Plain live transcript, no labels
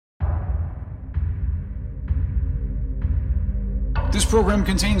This program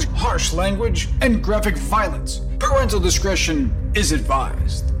contains harsh language and graphic violence. Parental discretion is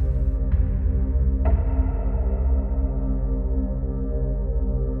advised.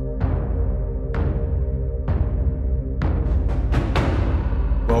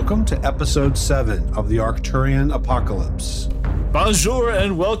 Welcome to episode 7 of the Arcturian Apocalypse. Bonjour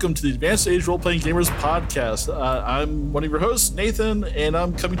and welcome to the Advanced Age Role-Playing Gamers podcast. I'm one of your hosts, Nathan, and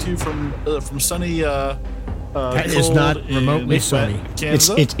I'm coming to you from sunny. That is not remotely sunny.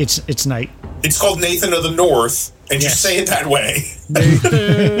 It's night. It's called Nathan of the North, and you say it that way.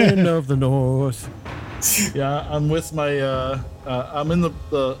 Nathan of the North. Yeah, I'm with my. I'm in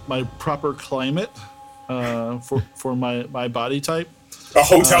my proper climate for my body type. A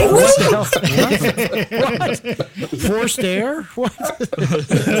hotel room? What? Forced air? What?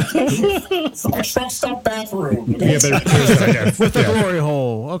 A truck stop bathroom. Yeah, with a glory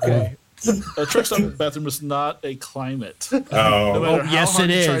hole. Okay. A truck stop bathroom is not a climate. Oh, yes, it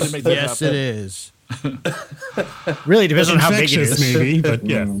is. Yes, it is. Really depends on how big it is, maybe, but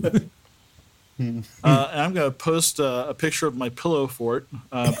yeah. And I'm going to post a picture of my pillow fort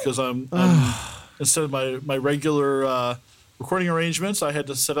because I'm instead of my regular recording arrangements, I had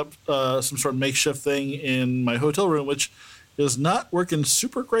to set up some sort of makeshift thing in my hotel room, which is not working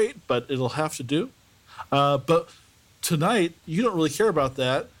super great, but it'll have to do. But tonight, you don't really care about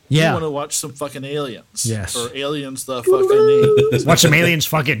that. Yeah. You want to watch some fucking aliens. Yes. Or aliens the fucking name. Watch some aliens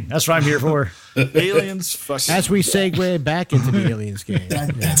fucking. That's what I'm here for. Aliens fucking. As we segue back into the aliens game.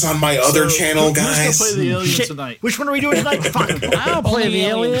 That's on my other channel, guys. Who's going to play the alien tonight? Which one are we doing tonight? Fuck. I'll play the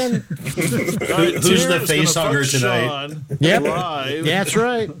alien. Who's the facehugger tonight? Yep. Live. That's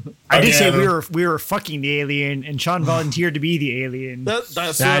right. I did say we were fucking the alien, and Sean volunteered to be the alien. That's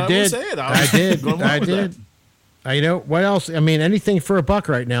what I I did. was saying. I did. going along I with did. that. You know, what else? I mean, anything for a buck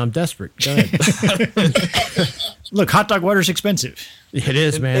right now. I'm desperate. Go ahead. Look, hot dog water's expensive. It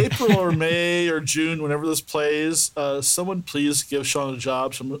is, In man. April or May or June, whenever this plays, someone please give Sean a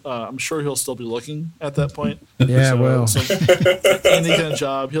job. I'm sure he'll still be looking at that point. Yeah, well. Any kind of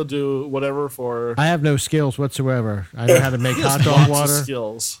job, he'll do whatever for. I have no skills whatsoever. I know how to make He has hot dog lots of water.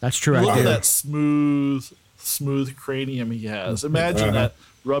 skills. That's true. Look I at do. that smooth cranium he has. Imagine that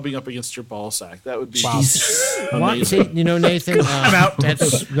rubbing up against your ball sack. That would be What? amazing. See, you know, Nathan, out.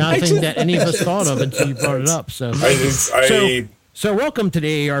 that's nothing that any of us thought of until you brought it up. So welcome to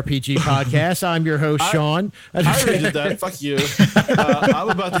the ARPG podcast. I'm your host, Sean. I already did that. Fuck you. I'm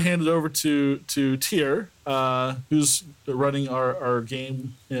about to hand it over to Tier, who's running our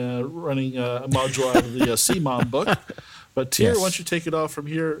game, running a module out of the CMOM book. But Tier, Yes. why don't you take it off from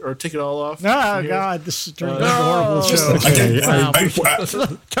here, or take it all off? Oh, from here? God, this is turning into a horrible show. Wow.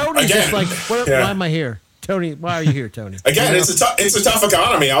 Tony's Again, just like, why yeah. am I here? Tony, why are you here, Tony? Again, it's a tough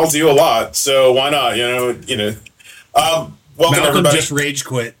economy. I'll do a lot, so why not? Welcome Malcolm everybody. just rage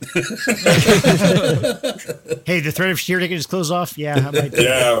quit. Hey, the threat of sheer taking his clothes off? Yeah, I might do.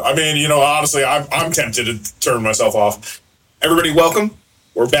 Yeah, I mean, honestly, I'm tempted to turn myself off. Everybody, welcome.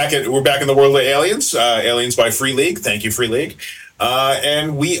 We're back in the world of aliens. Aliens by Free League. Thank you, Free League.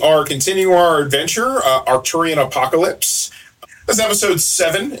 And we are continuing our adventure, Arcturian Apocalypse. This is episode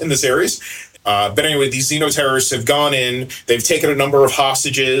 7 in the series. But anyway, these xenoterrorists have gone in. They've taken a number of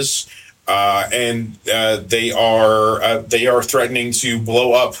hostages, and they are threatening to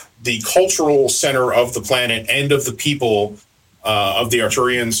blow up the cultural center of the planet and of the people of the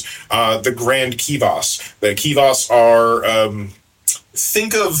Arcturians, the Grand Kivas. The Kivas are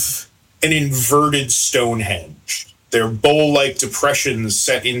think of an inverted Stonehenge. They're bowl-like depressions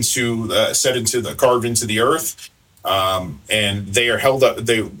carved into the earth, and they are held up.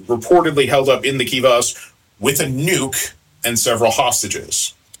 They reportedly held up in the Kivas with a nuke and several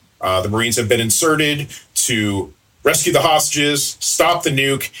hostages. The Marines have been inserted to rescue the hostages, stop the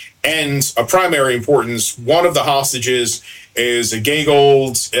nuke, and of primary importance, one of the hostages is a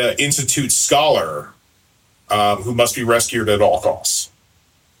Gaggold Institute scholar who must be rescued at all costs.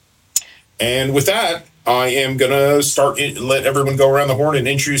 And with that, I am going to let everyone go around the horn and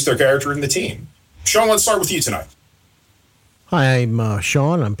introduce their character in the team. Sean, let's start with you tonight. Hi, I'm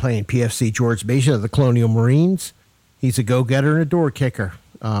Sean. I'm playing PFC George Beza of the Colonial Marines. He's a go-getter and a door kicker.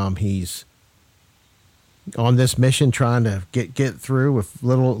 He's on this mission trying to get through with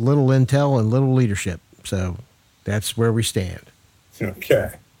little intel and little leadership. So that's where we stand.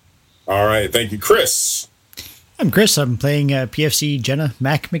 Okay. All right. Thank you, Chris. I'm Chris. I'm playing PFC Jenna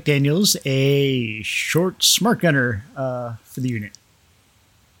Mac McDaniels, a short smart gunner for the unit.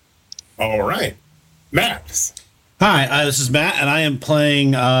 All right. Matt. Hi, this is Matt, and I am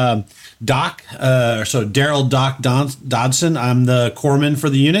playing Doc, Daryl Doc Dodson. I'm the corpsman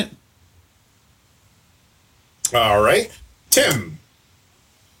for the unit. All right. Tim.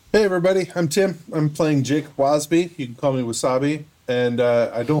 Hey everybody, I'm Tim. I'm playing Jake Wasby. You can call me Wasabi. And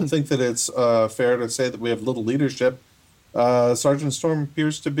I don't think that it's fair to say that we have little leadership. Sergeant Storm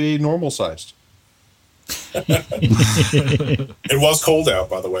appears to be normal sized. It was cold out,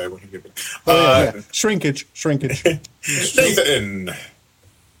 by the way. When you Yeah. Shrinkage. Nathan.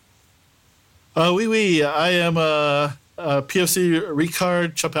 I am PFC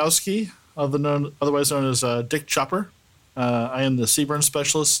Ricard Chopowski, otherwise known as Dick Chopper. I am the Seaburn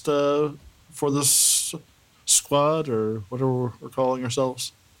specialist for this squad, or whatever we're calling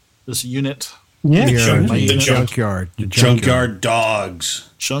ourselves. This unit. Yeah, The Junkyard. Junkyard dogs.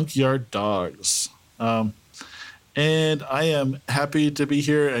 Junkyard dogs. And I am happy to be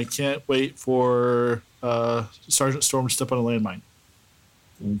here and can't wait for Sergeant Storm to step on a landmine.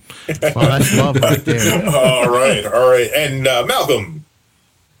 Well, that's love right there. All right. And Malcolm.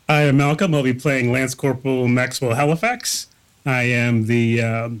 I am Malcolm. I'll be playing Lance Corporal Maxwell Halifax. I am the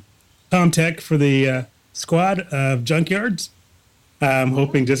Comtech for the squad of Junkyards. I'm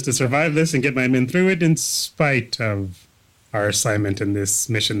hoping just to survive this and get my men through it in spite of our assignment in this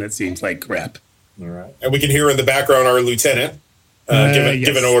mission that seems like crap. All right. And we can hear in the background our lieutenant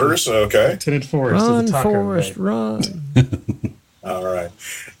giving orders. Okay. Lieutenant Forrest Run, is the talker. Forrest, run. All right.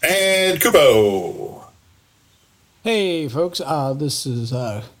 And Kubo. Hey, folks. This is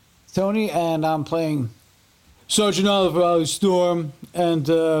Tony, and I'm playing Sergeant Oliver Storm, and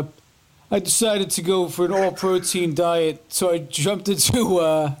I decided to go for an all-protein diet, so I jumped into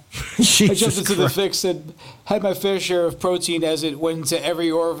the fix and had my fair share of protein as it went into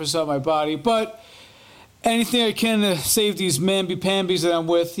every orifice on my body. But anything I can to save these mamby-pambies that I'm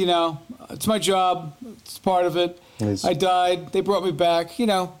with, it's my job. It's part of it. Nice. I died. They brought me back.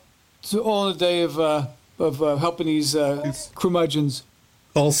 It's all in a day of helping these curmudgeons.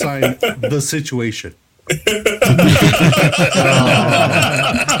 Call sign the situation.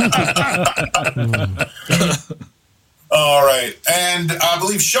 All right. And I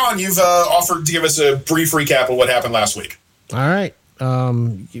believe, Sean, you've offered to give us a brief recap of what happened last week. All right.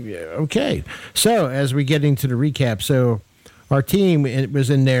 Okay. So as we get into the recap, so our team was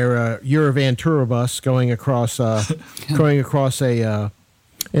in their Eurovan tour bus going across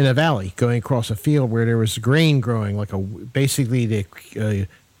in a valley, going across a field where there was grain growing, basically the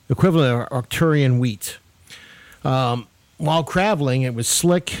equivalent of Arcturian wheat. While traveling, it was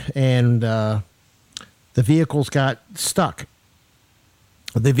slick, and the vehicles got stuck.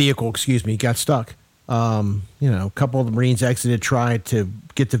 The vehicle, got stuck. A couple of the Marines exited, tried to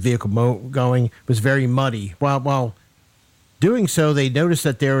get the vehicle going. It was very muddy. While doing so, they noticed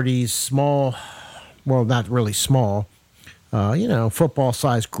that there were these small, well, not really small,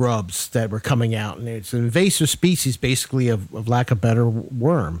 football-sized grubs that were coming out. And it's an invasive species, basically, of lack of better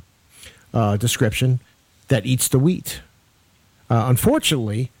worm description, that eats the wheat.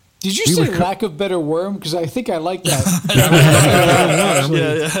 Unfortunately... Did you say lack of better worm? Because I think I like that.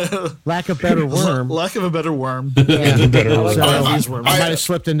 Lack of better worm. Lack of a better worm. Yeah. I might have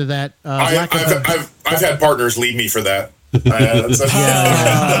slipped into that. I've had partners leave me for that.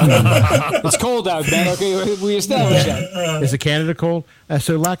 It's cold out, man. Okay, we established that. Is it Canada cold?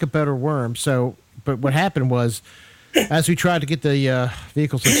 So lack of better worm. But what happened was, as we tried to get the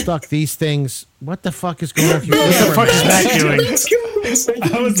vehicles unstuck, these things. What the fuck is going on? What the fuck is Matt doing?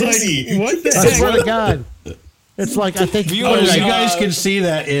 I was like, what the I heck? swear to God. It's like, I think... You guys can see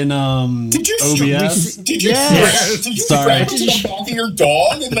that in Did you OBS. Did you Sorry. scratch the back of your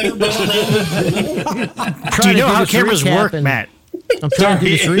dog and let it run around? Do you know how cameras work, Matt? I'm trying to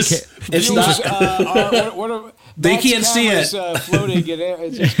do this recap. It's not. They can't see it. Floating in air.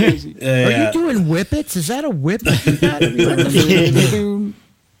 It's just crazy. Are you doing whippets? Is that a whippet?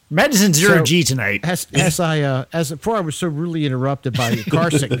 Matt is in zero G tonight. Before I was so rudely interrupted by car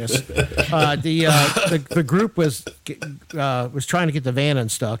sickness, the group was trying to get the van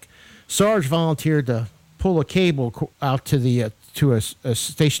unstuck. Sarge volunteered to pull a cable out to a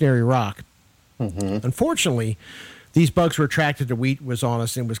stationary rock. Mm-hmm. Unfortunately, these bugs were attracted to wheat was on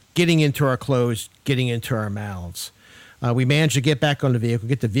us and was getting into our clothes, getting into our mouths. We managed to get back on the vehicle,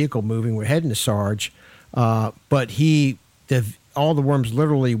 get the vehicle moving. We're heading to Sarge, but all the worms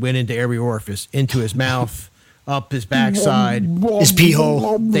literally went into every orifice, into his mouth, up his backside, his pee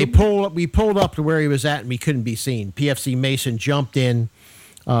hole. We pulled up to where he was at, and we couldn't be seen. PFC Mason jumped in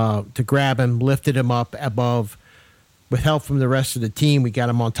to grab him, lifted him up above. With help from the rest of the team, we got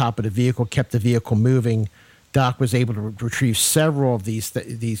him on top of the vehicle, kept the vehicle moving. Doc was able to retrieve several of these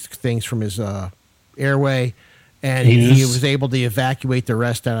things from his airway, and he was able to evacuate the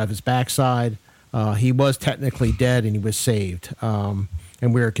rest out of his backside. He was technically dead, and he was saved. And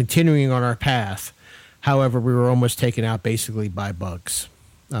we were continuing on our path. However, we were almost taken out basically by bugs.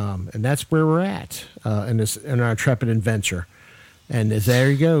 And that's where we're at in our Intrepid adventure. And there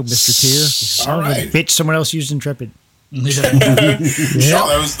you go, Mr. Tier. All right. Bitch, someone else used Intrepid. Sean,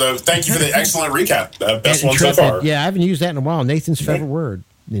 thank you for the excellent recap. Best one so far. Yeah, I haven't used that in a while. Nathan's favorite word,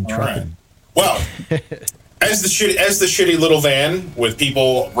 Intrepid. Right. Well, as the shitty little van with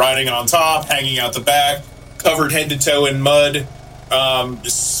people riding on top, hanging out the back, covered head to toe in mud,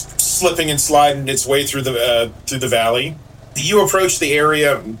 slipping and sliding its way through the valley, you approach the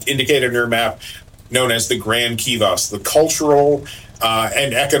area indicated on your map, known as the Grand Kivas, the cultural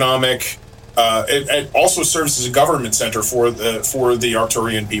and economic. It also serves as a government center for the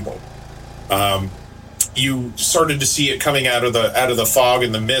Arcturian people. You started to see it coming out of the fog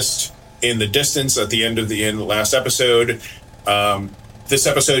and the mist in the distance at the end of the last episode. This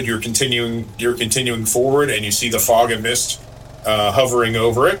episode, you're continuing forward, and you see the fog and mist hovering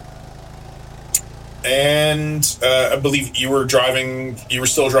over it. And I believe you were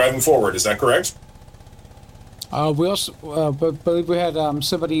still driving forward. Is that correct? We also believe we had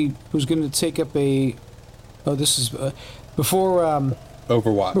somebody who's going to take up a. Oh, this is before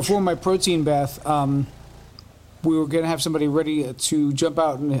Overwatch. Before my protein bath. We were going to have somebody ready to jump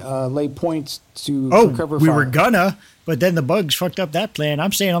out and lay points to cover fire. We were gonna, but then the bugs fucked up that plan.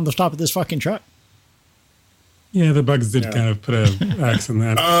 I'm staying on the top of this fucking truck. Yeah, the bugs did kind of put an axe in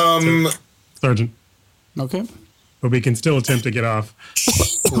that. Sergeant. Okay. But we can still attempt to get off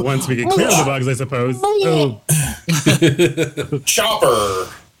once we get clear of the bugs, I suppose. Oh. Chopper,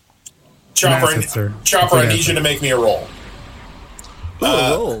 I need you to make me a roll.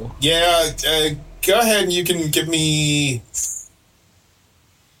 Roll? Yeah, go ahead and you can give me...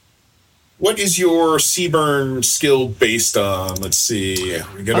 What is your Seaburn skill based on? Let's see.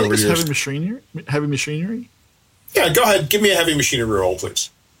 We get I over think it's here. heavy machinery? Yeah, go ahead. Give me a heavy machinery roll, please.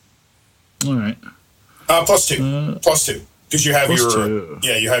 All right. +2. +2. Because you have +2.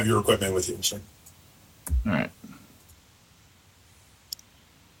 you have your equipment with you. So. All right.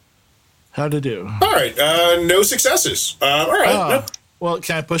 How'd it do? All right. No successes. All right. No. Well,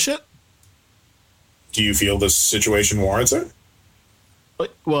 can I push it? Do you feel this situation warrants it?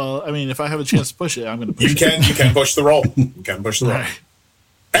 Well, I mean, if I have a chance to push it, I'm going to push it. You can push the roll. You can push the roll. Right.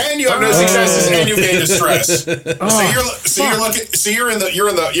 And you have no successes, and you gain distress. You're in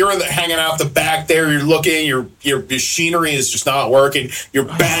the hanging out the back there. You're looking. Your machinery is just not working. You're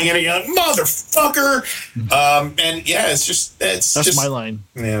banging it, you're like, motherfucker. And yeah, that's my line.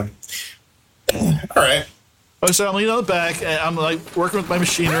 Yeah. All right. So I'm leaning on the back, and I'm like working with my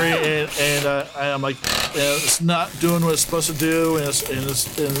machinery, and I'm like, it's not doing what it's supposed to do, and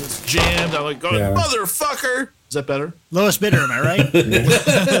it's jammed. I'm like, motherfucker. Is that better? Lowest bidder, am I right?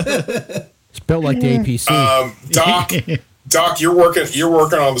 It's built like the APC. Doc, you're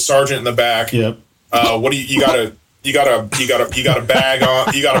working on the sergeant in the back. Yep. What do you got a bag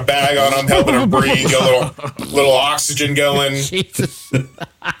on? You got a bag on him, helping him breathe. Got a little oxygen going. Jesus.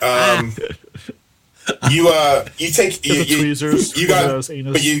 You take tweezers. You got your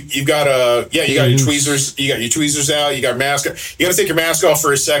tweezers. You got your tweezers out. You got your mask. You got to take your mask off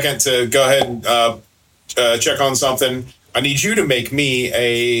for a second to go ahead and check on something. I need you to make me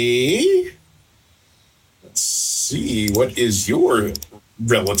a. Let's see. What is your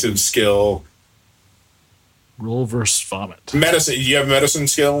relative skill? Roll versus vomit. Medicine. Do you have a medicine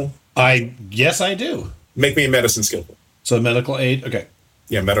skill? Yes, I do. Make me a medicine skill. So medical aid. Okay.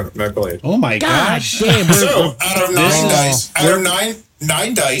 Yeah, medical aid. Oh my gosh! Damn, So out of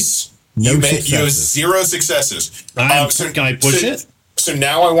nine dice, you have 0 successes. Can I push it? So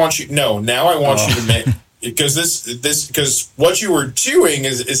now I want you. No, now I want you to make because because what you were doing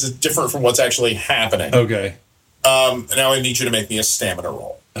is different from what's actually happening. Okay. Now I need you to make me a stamina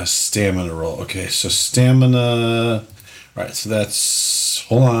roll. A stamina roll. Okay, so stamina. Right. So that's.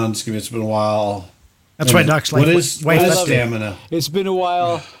 Hold on. It's been a while. That's why Doc's like, what is stamina? It's been a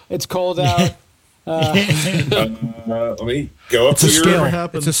while. It's cold out. Let me go up to your.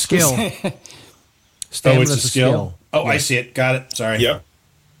 It's a skill. It's a skill. Oh, I see it. Got it. Sorry. Yep.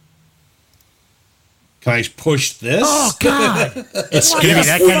 Can I push this? Oh God! It's gonna be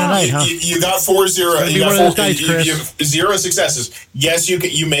that kind of night, huh? You got 4-0. You have 0 successes. Yes,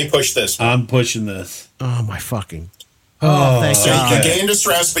 you may push this. I'm pushing this. Oh my fucking! Thank you. You gained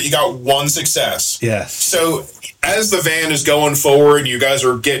distress, but you got 1 success. Yes. So as the van is going forward, you guys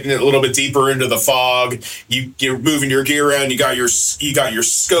are getting a little bit deeper into the fog. You're moving your gear around. You got your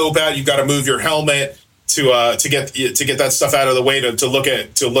scope out. You got to move your helmet to get that stuff out of the way to look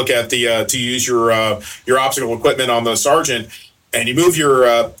at to use your obstacle equipment on the sergeant. And you remove your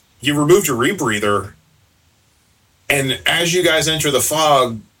rebreather. And as you guys enter the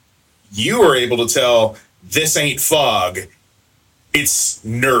fog, you are able to tell. This ain't fog. It's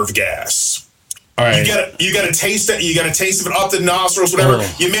nerve gas. All right. You got to taste it. You got to taste it up the nostrils, whatever.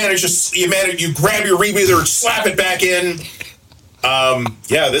 Oh. You grab your rebreather, slap it back in.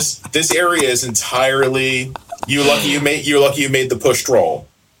 Yeah, this area is entirely. You're lucky you made the push roll.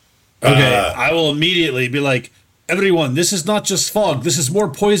 Okay, I will immediately be like, everyone, this is not just fog. This is more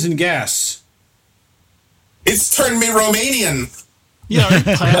poison gas. It's turned me Romanian. Yeah,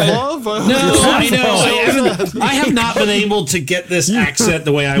 Pavlov? No, I know. I have not been able to get this accent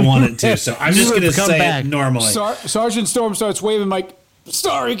the way I want it to, so I'm just going to say it normally. Sergeant Storm starts waving like,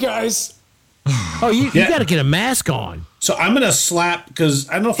 sorry, guys. Oh, you got to get a mask on. So I'm going to slap, because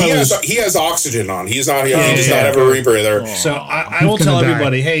I don't know if he has oxygen on. He does not have a rebreather. So I will tell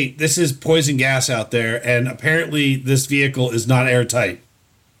everybody, hey, this is poison gas out there, and apparently this vehicle is not airtight.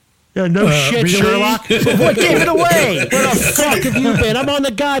 Yeah, no shit, really? Sherlock. What gave it away? Where the fuck have you been? I'm on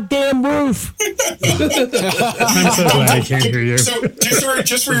the goddamn roof. I'm so glad I can't hear you. So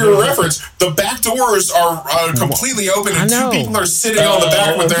just for your reference, the back doors are completely open, and two people are sitting on the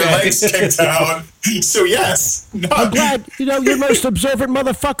back with their legs kicked out. So yes, I'm glad. You're the most observant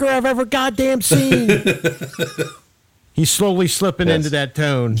motherfucker I've ever goddamn seen. He's slowly slipping into that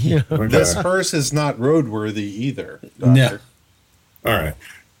tone. This hearse is not roadworthy either, Doctor. No. All right.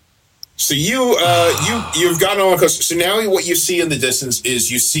 So you've gotten on coast. So now what you see in the distance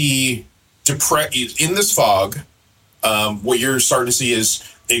is you see in this fog. What you're starting to see is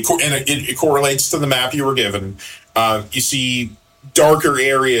it correlates to the map you were given. You see darker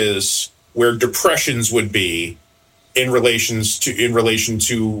areas where depressions would be in relation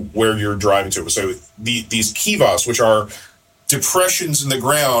to where you're driving to. So these kivas, which are depressions in the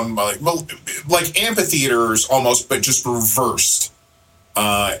ground, like amphitheaters almost, but just reversed.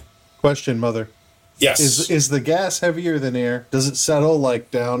 Question, Mother. Yes. Is the gas heavier than air? Does it settle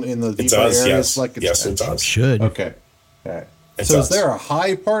like down in the deeper areas? Yes. Like it does. Should. Okay. All right. So is there a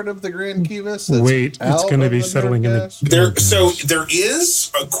high part of the Grand Kivas? Wait, it's going to be settling in the... There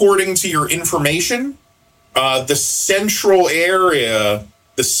is, according to your information, the central area,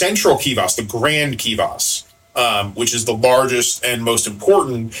 the central Kivas, the Grand Kivas, which is the largest and most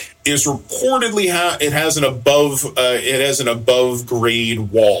important, is reportedly it has an above grade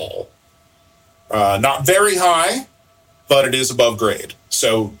wall. Not very high, but it is above grade.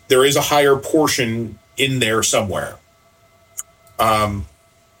 So there is a higher portion in there somewhere.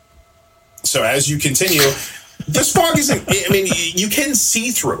 So as you continue, this fog isn't. I mean, you can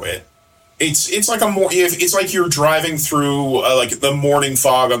see through it. It's like you're driving through like the morning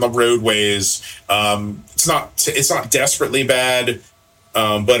fog on the roadways. It's not desperately bad,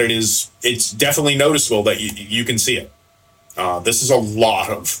 but it's definitely noticeable that you can see it. This is a lot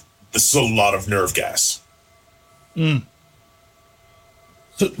of nerve gas. Mm.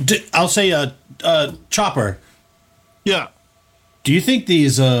 So I'll say Chopper. Yeah. Do you think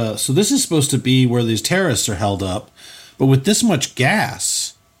these? So this is supposed to be where these terrorists are held up, but with this much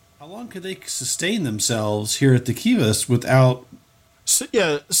gas, how long could they sustain themselves here at the Kivas without? So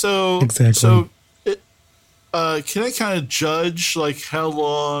exactly. So, can I kind of judge like how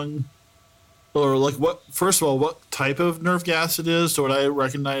long, or like what? First of all, what type of nerve gas it is? Or would I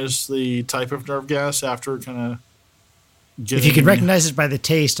recognize the type of nerve gas after kind of? If you could recognize it by the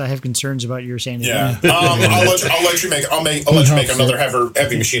taste, I have concerns about your sanity. Yeah, I'll let you make another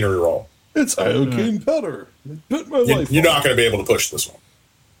heavy machinery roll. It's iocane powder. It put my life. You're not going to be able to push this one.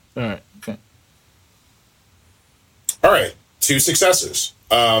 All right. Okay. All right. 2 successes.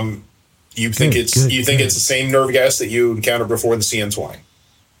 You think it's the same nerve gas that you encountered before the CM20?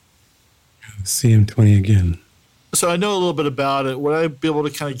 CM20 again. So I know a little bit about it. Would I be able to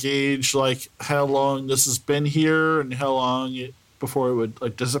kind of gauge like how long this has been here and how long before it would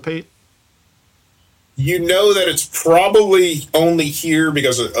like dissipate? You know that it's probably only here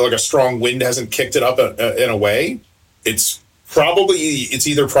because like a strong wind hasn't kicked it up in a way. It's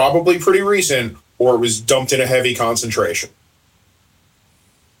either pretty recent or it was dumped in a heavy concentration.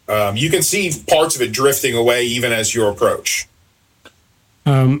 You can see parts of it drifting away even as you approach.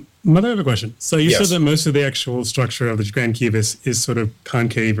 Mother, I have a question. So you Yes. said that most of the actual structure of the Grand Kivas is sort of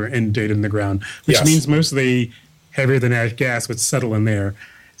concave or indented in the ground, which means most of the heavier than air gas would settle in there,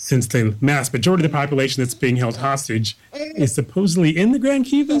 since the mass majority of the population that's being held hostage is supposedly in the Grand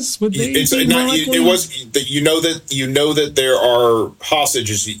Kivas. Would they? You know that there are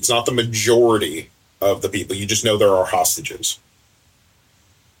hostages. It's not the majority of the people. You just know there are hostages.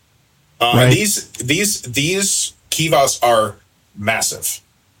 Right. These kivas are massive.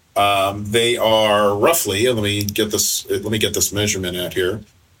 They are roughly. Let me get this measurement out here.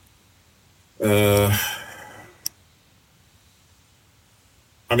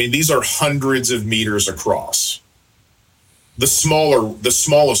 I mean, these are hundreds of meters across. the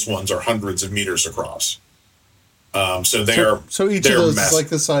smallest ones are hundreds of meters across. So they're so each of those is like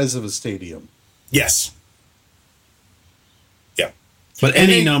the size of a stadium. Yes. Yeah. But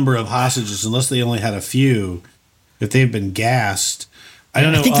any number of hostages, unless they only had a few, if they've been gassed, I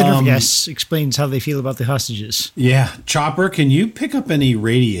don't know. I think the nerve gas explains how they feel about the hostages. Yeah. Chopper, can you pick up any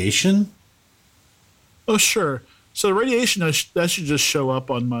radiation? Oh, sure. So the radiation, that should just show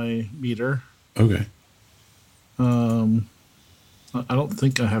up on my meter. Okay. I don't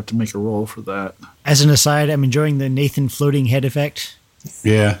think I have to make a roll for that. As an aside, I'm enjoying the Nathan floating head effect.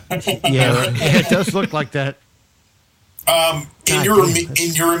 Yeah. Yeah, it does look like that. In your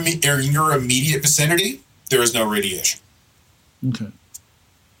immediate vicinity, there is no radiation. Okay.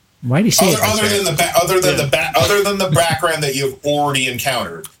 Why do you say other than the background that you've already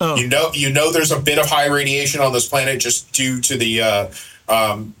encountered? Oh. You know there's a bit of high radiation on this planet just due to the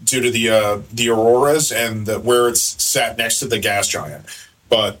auroras and where it's sat next to the gas giant,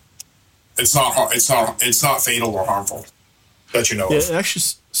 but it's not fatal or harmful that you know of. It actually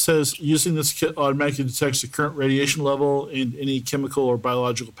says using this kit automatically detects the current radiation level and any chemical or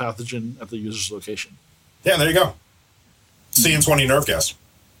biological pathogen at the user's location. Yeah, there you go. CN20 nerve gas.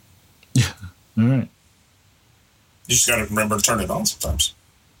 Yeah. All right. You just got to remember to turn it on sometimes.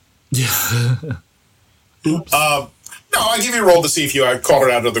 Yeah. Oops. No, I give you a roll to see if you caught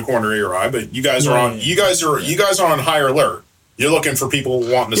it out of the corner of your eye, but you guys are on. You guys are on higher alert. You're looking for people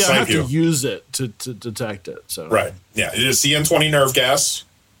wanting to I snipe have you. to use it to detect it. So right, yeah, it is CN20 nerve gas.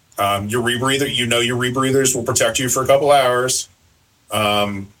 Your rebreather, your rebreathers will protect you for a couple hours,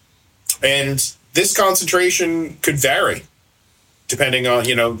 and this concentration could vary depending on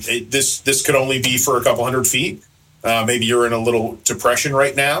this could only be for a couple hundred feet. Maybe you're in a little depression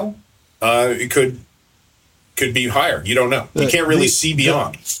right now. It could be higher. You don't know. You can't really see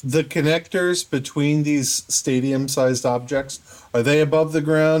beyond. The connectors between these stadium-sized objects, are they above the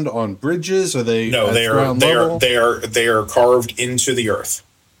ground on bridges? Are they they are carved into the earth.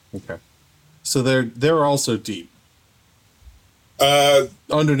 Okay, so they're also deep.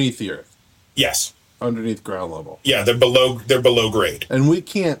 Underneath the earth. Yes. Underneath ground level. Yeah, they're below grade. And we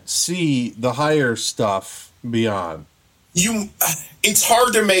can't see the higher stuff beyond. It's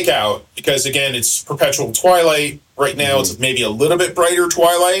hard to make out because again, it's perpetual twilight. Right now, It's maybe a little bit brighter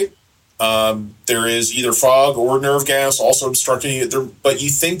twilight. There is either fog or nerve gas also obstructing it. But you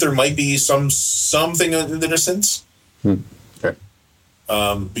think there might be something in the distance. Okay.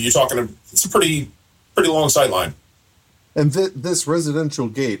 But you're talking. It's a pretty long sideline. And this residential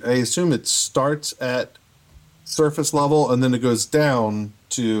gate, I assume it starts at surface level and then it goes down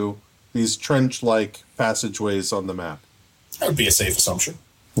to these trench-like passageways on the map. That would be a safe assumption.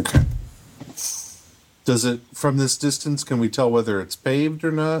 Okay. Does it, from this distance, can we tell whether it's paved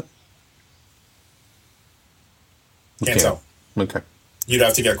or not? Can't tell. Okay. You'd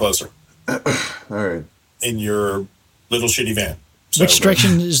have to get closer. All right. In your little shitty van. Which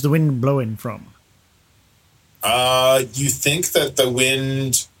direction is the wind blowing from? You think that the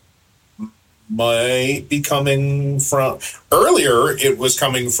wind might be coming from... Earlier, it was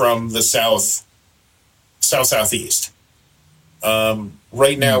coming from the southeast.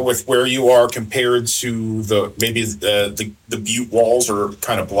 Right now, with where you are compared to the butte walls are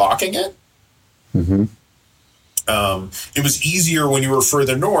kind of blocking it. Mm-hmm. It was easier when you were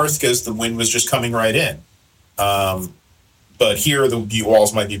further north because the wind was just coming right in. But here, the butte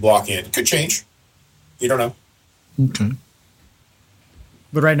walls might be blocking it. Could change. You don't know. Okay.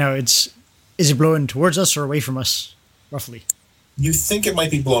 But right now, is it blowing towards us or away from us, roughly? You think it might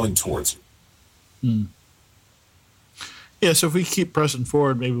be blowing towards you. Yeah, so if we keep pressing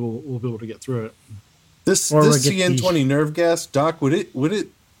forward, maybe we'll be able to get through it. This CN20 nerve gas, Doc, would it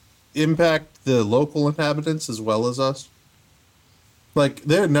impact the local inhabitants as well as us? Like,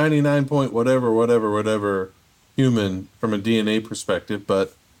 they're 99 point whatever human from a DNA perspective,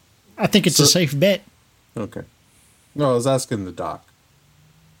 but... I think it's a safe bet. Okay. No, I was asking the Doc.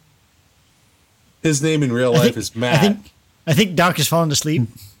 His name in real life is Matt. I think Doc has fallen asleep.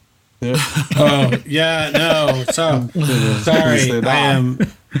 Yeah. Oh, yeah, no. So, sorry. I am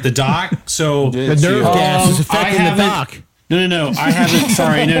the Doc. So, The nerve gas is affecting the Doc. No. I haven't.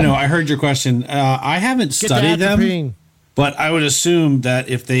 Sorry. No. I heard your question. I haven't studied them, but I would assume that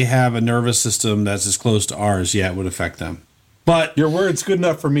if they have a nervous system that's as close to ours, it would affect them. But your word's good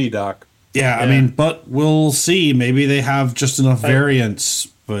enough for me, Doc. Yeah, I mean, but we'll see. Maybe they have just enough variance,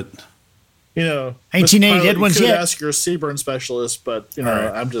 but... ain't seen any dead ones yet. Ask your Seaburn specialist, but, right.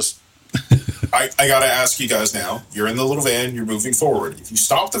 I'm just... I got to ask you guys now. You're in the little van. You're moving forward. If you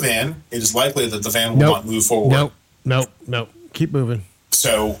stop the van, it is likely that the van will not move forward. Nope. Keep moving.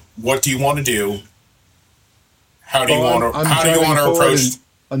 So what do you want to do? How do you want to approach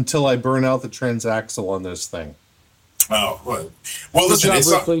until I burn out the transaxle on this thing? Oh, well, listen,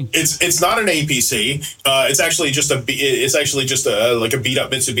 it's not an APC. It's actually just like a beat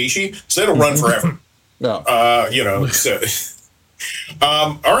up Mitsubishi, so it'll run forever. Yeah. So.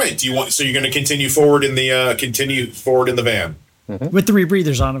 All right. So you're going to continue forward in the van with the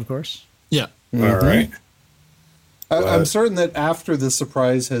rebreathers on, of course. Yeah. All right. I'm certain that after the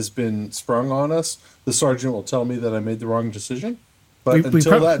surprise has been sprung on us, the sergeant will tell me that I made the wrong decision. But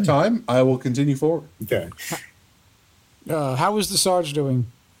until that time, I will continue forward. Okay. How is the Sarge doing?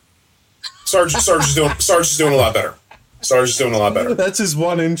 Sarge is doing a lot better. Sarge is doing a lot better. That's his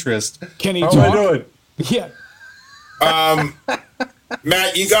one interest. Can he How talk? am I doing? Yeah.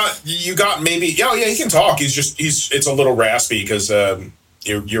 Matt, you got maybe. Oh yeah, he can talk. It's a little raspy because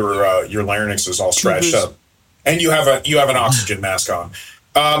your larynx is all scratched up, and you have an oxygen mask on.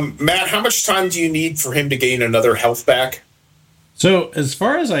 Matt, how much time do you need for him to gain another health back? So, as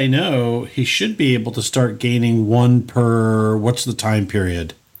far as I know, he should be able to start gaining one per. What's the time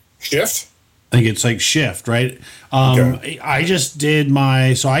period? Shift? I think it's like shift, right? Okay. I just did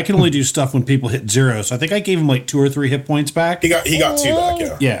so I can only do stuff when people hit 0. So I think I gave him like 2 or 3 hit points back. He got 2 back,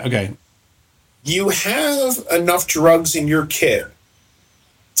 yeah. Yeah, okay. You have enough drugs in your kit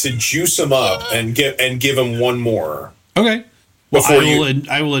to juice him up and give him one more. Okay. Well,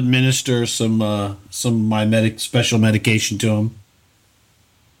 I will administer some of my special medication to him.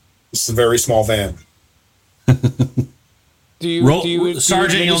 It's a very small van.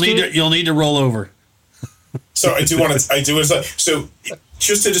 Sergeant, you'll need to roll over. So so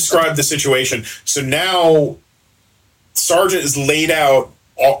just to describe the situation. So now Sergeant is laid out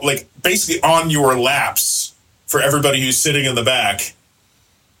like basically on your laps for everybody who's sitting in the back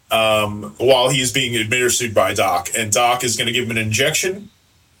while he's being administered by Doc, and Doc is going to give him an injection.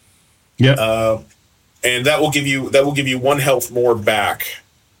 Yeah. And that will give you 1 health more back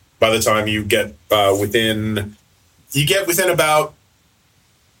by the time you get within about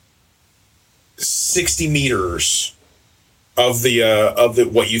 60 meters of the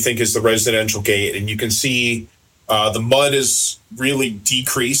what you think is the residential gate, and you can see the mud is really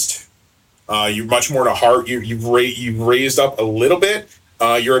decreased. You're much more you've raised up a little bit.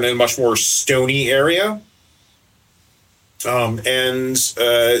 You're in a much more stony area,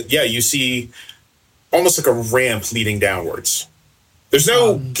 you see almost like a ramp leading downwards. There's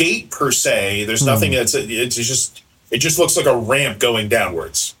no gate per se. There's nothing it just looks like a ramp going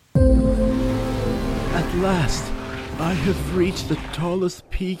downwards. At last, I have reached the tallest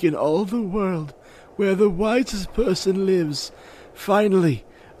peak in all the world, where the wisest person lives. Finally,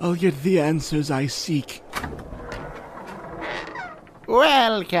 I'll get the answers I seek.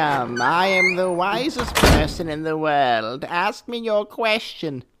 Welcome. I am the wisest person in the world. Ask me your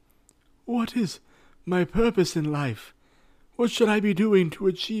question. What is my purpose in life? What should I be doing to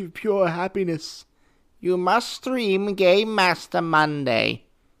achieve pure happiness? You must stream Game Master Monday.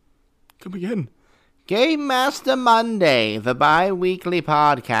 Come again? Game Master Monday, the bi-weekly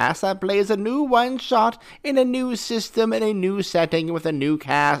podcast that plays a new one-shot in a new system in a new setting with a new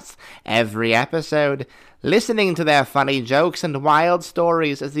cast every episode. Listening to their funny jokes and wild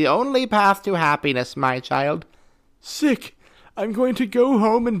stories is the only path to happiness, my child. Sick! I'm going to go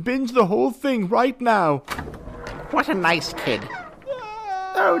home and binge the whole thing right now. What a nice kid.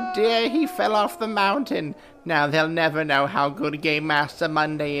 Oh dear, he fell off the mountain. Now they'll never know how good Game Master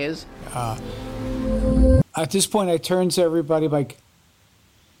Monday is. At this point, I turn to everybody like,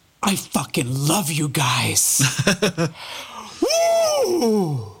 I fucking love you guys.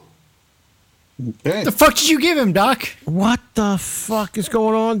 Woo! Okay. The fuck did you give him, Doc? What the fuck is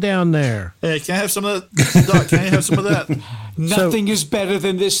going on down there? Hey, can I have some of that? Doc, can I have some of that? Nothing is better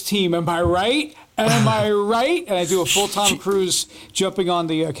than this team. Am I right? Am I right? And I do a full Tom Cruise jumping on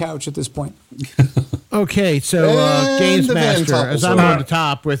the couch at this point. Okay, so Games Master, as I'm on the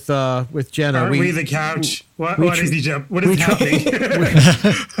top with Jenna. Are we the couch? What is he jump? What is happening?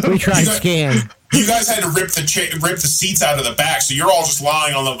 We tried scan. You guys had to rip the seats out of the back, so you're all just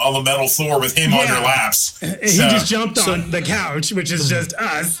lying on the metal floor with him on your laps. He just jumped on the couch, which is just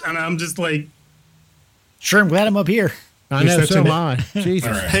us, and I'm just like, sure, I'm glad I'm up here. I know, so am I. Jesus.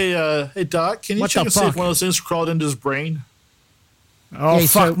 Right. Hey, Doc, can you check and see if one of those things crawled into his brain? Oh, hey,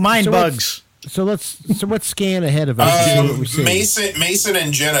 fuck, mind bugs. So let's scan ahead of us. See what we see. Mason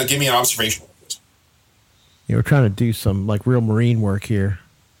and Jenna, give me an observation. Yeah, we're trying to do some like real Marine work here.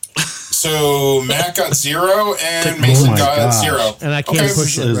 So Matt got 0 and Mason got 0. And I can't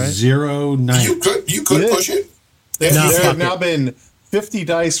push it, right? 0, 9. You could push it. There have now been 50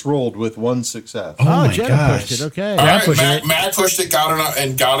 dice rolled with 1 success. Oh, Jenna pushed it. Okay. All right, Matt pushed it,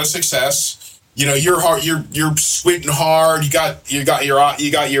 got a success. you're hard. You're squinting hard. You got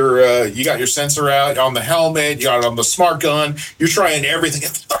your sensor out on the helmet. You got it on the smart gun. You're trying everything.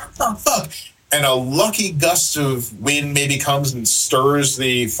 Fuck. And a lucky gust of wind maybe comes and stirs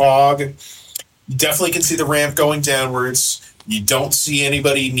the fog. You definitely can see the ramp going downwards. You don't see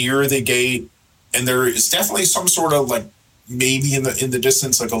anybody near the gate, and there is definitely some sort of like maybe in the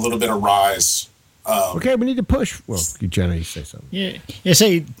distance like a little bit of rise. Okay, we need to push. Well, Jenna, you say something. Yeah.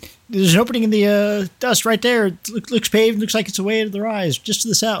 Say there's an opening in the dust right there. It looks paved. Looks like it's away to the rise, just to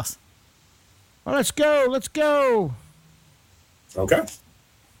the south. Oh, let's go. Let's go. Okay.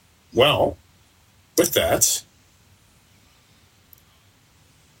 Well, with that.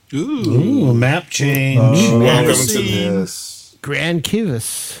 Ooh, map change. Welcome to this. Grand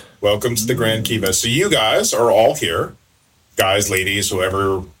Kivas. Welcome to the Grand Kiva. So you guys are all here. Guys, ladies,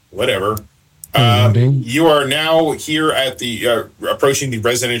 whoever, whatever. You are now here at the approaching the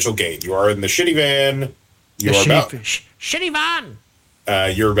residential gate. You are in the shitty van. Shitty van.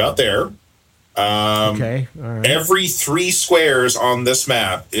 You're about there. Okay. All right. Every 3 squares on this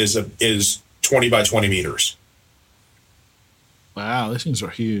map is 20 by 20 meters. Wow, these things are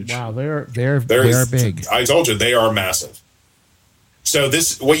huge. Wow, they are big. I told you they are massive. So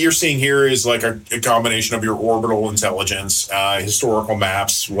what you're seeing here is like a combination of your orbital intelligence, historical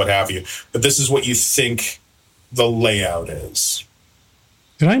maps, what have you. But this is what you think the layout is.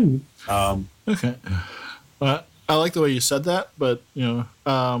 Can Okay. I like the way you said that, but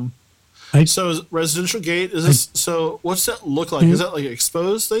so is residential gate, is this so what's that look like? Is that like an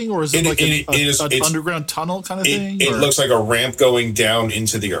exposed thing, or is it like an underground tunnel kind of thing? It looks like a ramp going down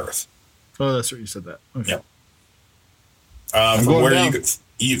into the earth. Oh, that's right, you said that. Okay. Yeah.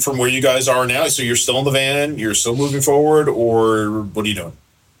 From where you guys are now, so you're still in the van, you're still moving forward, or what are you doing?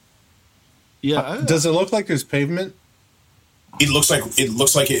 Yeah. Does it look like there's pavement? It looks like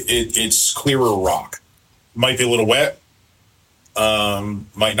it's clearer rock. Might be a little wet.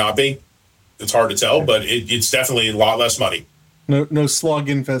 Might not be. It's hard to tell, but it's definitely a lot less muddy. No slug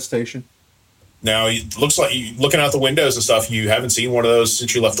infestation. Now it looks like looking out the windows and stuff. You haven't seen one of those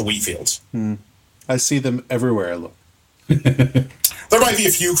since you left the wheat fields. I see them everywhere I look. There might be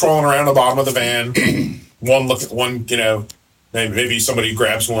a few crawling around the bottom of the van. One, maybe somebody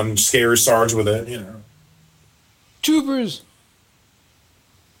grabs one, scares Sarge with it. Troopers.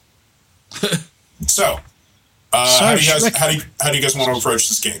 So, how do you guys want to approach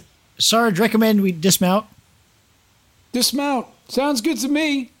this game? Sarge, recommend we dismount. Dismount. Sounds good to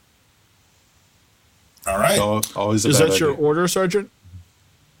me. All right. Always is that your order, Sergeant?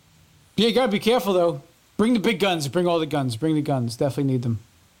 Yeah, you gotta be careful though. Bring the big guns. Bring all the guns. Bring the guns. Definitely need them.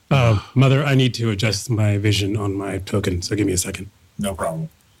 Mother, I need to adjust my vision on my token, so give me a second. No problem.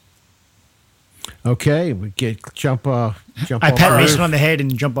 Okay, we jump off. I pat Mason on the head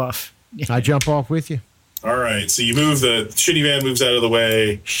and jump off. I jump off with you. All right, so you move, the shitty van moves out of the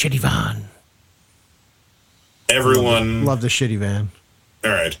way. Shitty van. Everyone. Love the shitty van.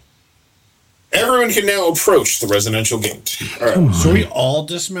 All right. Everyone can now approach the residential gate. All right. So are we all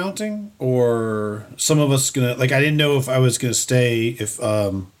dismounting? Or some of us gonna, I didn't know if I was gonna stay, if,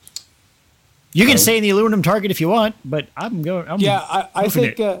 You can stay in the aluminum target if you want, but I'm going. I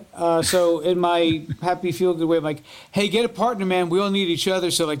think so. In my happy feel good way, I'm like, hey, get a partner, man. We all need each other,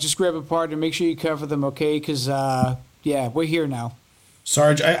 so just grab a partner. Make sure you cover them, okay? Because we're here now.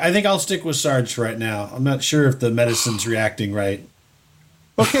 Sarge, I think I'll stick with Sarge right now. I'm not sure if the medicine's reacting right.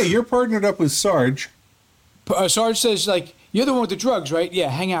 Okay, you're partnered up with Sarge. Sarge says you're the one with the drugs, right? Yeah,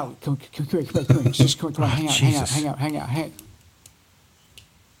 hang out. Come on. Just come on, hang out.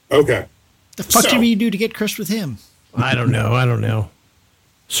 Okay. The fuck did we do to get cursed with him? I don't know.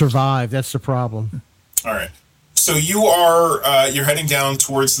 Survive. That's the problem. All right. So you are you're heading down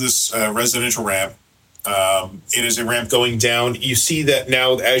towards this residential ramp. It is a ramp going down. You see that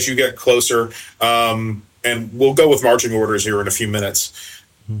now as you get closer, and we'll go with marching orders here in a few minutes.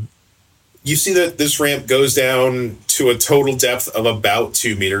 You see that this ramp goes down to a total depth of about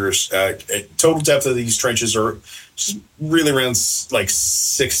 2 meters. Total depth of these trenches are just really around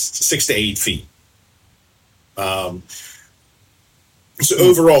 6 to 8 feet. So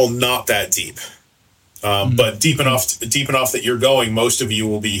overall, not that deep, but deep enough that you're going. Most of you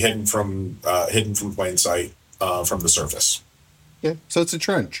will be hidden from plain sight from the surface. Yeah, so it's a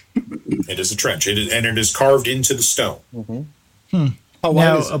trench. It is a trench. It is carved into the stone. Mm-hmm. How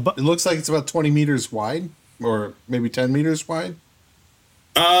wide is it? It looks like it's about 20 meters wide, or maybe 10 meters wide.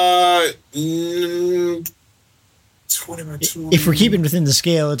 20 by 20. If we're keeping within the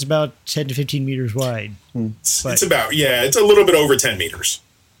scale, it's about 10 to 15 meters wide. It's about, it's a little bit over 10 meters.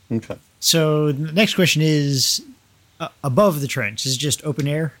 Okay. So the next question is, above the trench, is it just open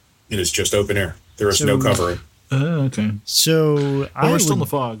air? It is just open air. There is no covering. Okay. So we're still in the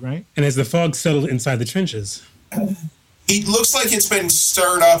fog, right? And has the fog settled inside the trenches? It looks like it's been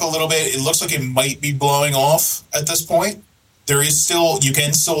stirred up a little bit. It looks like it might be blowing off at this point. There is still,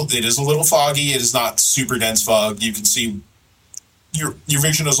 it is a little foggy. It is not super dense fog. You can see your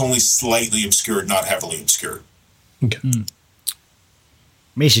vision is only slightly obscured, not heavily obscured. Okay.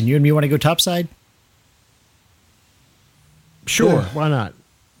 Mason, you and me want to go topside? Sure, why not?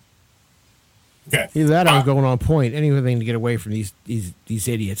 Okay. Either that or I'm going on point. Anything to get away from these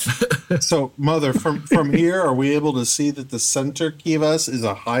idiots. So, Mother, from here, are we able to see that the center Kivas is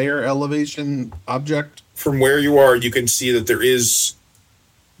a higher elevation object? From where you are, you can see that there is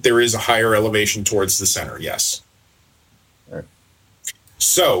a higher elevation towards the center. Yes. All right.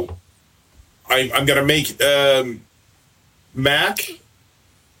 So, I'm going to make Mac.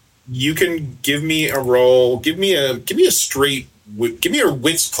 You can give me a roll. Give me a wits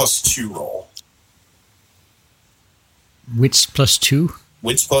 +2 roll. Wits +2?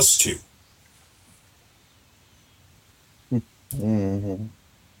 Wits +2. Mm-hmm.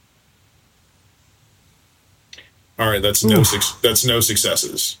 All right, that's no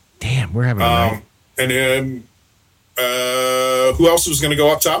successes. Damn, we're having a night. And then who else was going to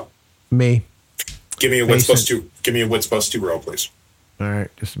go up top? Me. Give me a wits +2. Give me a wits +2 roll, please. All right,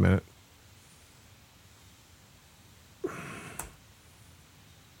 just a minute.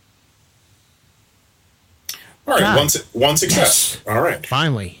 All right, one success. Yes. All right.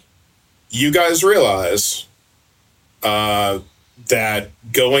 Finally. You guys realize that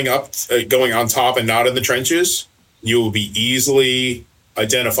going on top and not in the trenches, you will be easily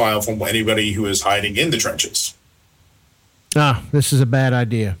identifiable from anybody who is hiding in the trenches. This is a bad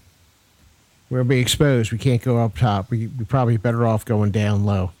idea. We'll be exposed. We can't go up top. We're probably better off going down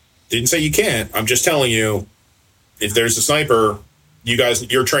low. Didn't say you can't. I'm just telling you, if there's a sniper,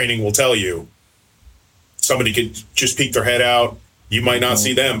 your training will tell you. Somebody could just peek their head out. You might not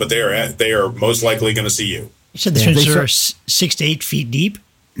see them, but they are most likely going to see you. You said the trenches are 6 to 8 feet deep?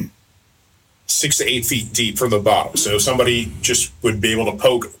 6 to 8 feet deep from the bottom. So somebody just would be able to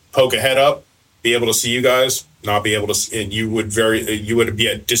poke a head up, be able to see you guys, not be able to see, and you would be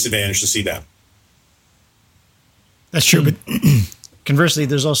at disadvantage to see them. That's true, but conversely,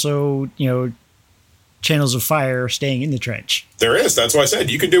 there's also, channels of fire staying in the trench. There is. That's why I said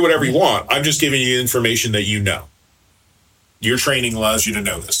you can do whatever you want. I'm just giving you information that you know. Your training allows you to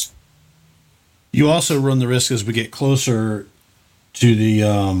know this. You also run the risk as we get closer to the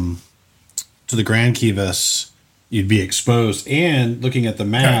Grand Kivas, you'd be exposed. And looking at the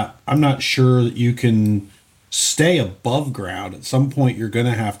map, I'm not sure that you can stay above ground. At some point, you're going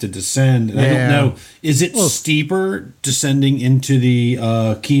to have to descend. And I don't know, is it steeper descending into the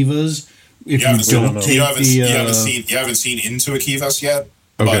Kivas? If you haven't seen into a Kivas yet,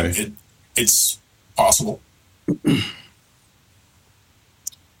 okay. But it's possible.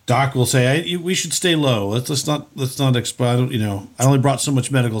 Doc will say we should stay low. Let's not expose. I only brought so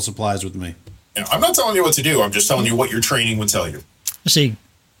much medical supplies with me. Yeah, I'm not telling you what to do. I'm just telling you what your training would tell you. See,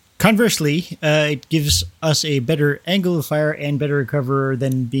 conversely, it gives us a better angle of fire and better cover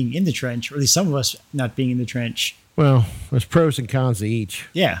than being in the trench, or at least some of us not being in the trench. Well, there's pros and cons to each.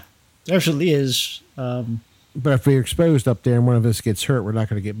 Yeah. There absolutely is. But if we're exposed up there and one of us gets hurt, we're not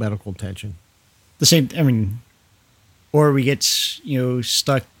going to get medical attention. The same, or we get,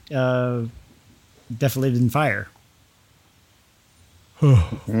 stuck, deflated in fire.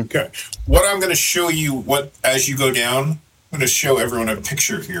 Okay. What I'm going to show you, as you go down, I'm going to show everyone a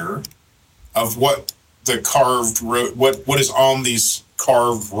picture here of what the carved road, what is on these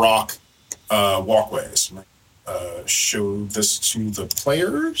carved rock walkways. Show this to the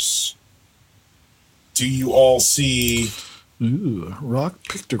players. Do you all see? Ooh, rock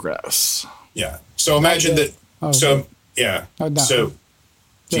pictographs. Yeah. So imagine that. Oh, so yeah. Oh, no. So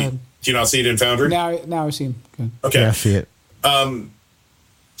do you not see it in Foundry? Now I see him. Good. Okay. Yeah, I see it.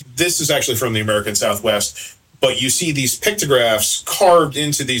 This is actually from the American Southwest, but you see these pictographs carved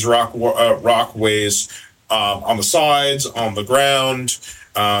into these rockways on the sides, on the ground.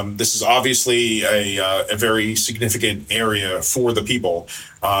 This is obviously a very significant area for the people,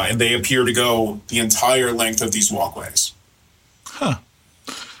 and they appear to go the entire length of these walkways. Huh.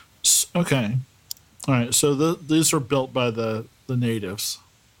 Okay. All right. So these are built by the natives.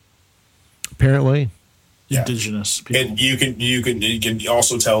 Apparently. Indigenous people. And you can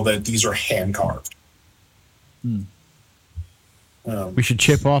also tell that these are hand carved. We should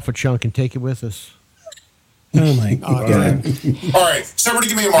chip off a chunk and take it with us. Oh my God. All right, somebody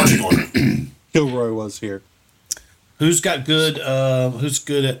give me a marching order. Kilroy was here. Who's got good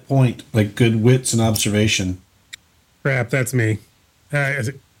at point, like good wits and observation? Crap, that's me.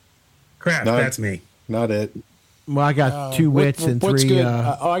 Crap, that's me. Not it. Well, I got 2 wits and 3.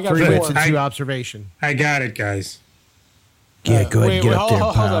 I got 3 4. wits and 2 observation. I got it, guys. Yeah, go ahead and get up there,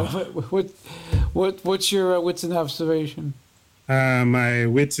 pal. Hold on. What's your wits and observation? My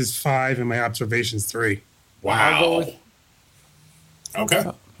wits is 5 and my observation's 3. Wow. Okay.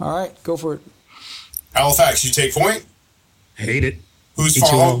 All right, go for it. Halifax, you take point. Hate it. Who's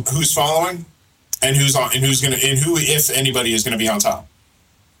following? And who's on? And who, if anybody, is gonna be on top?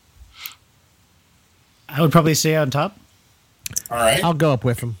 I would probably say on top. All right. I'll go up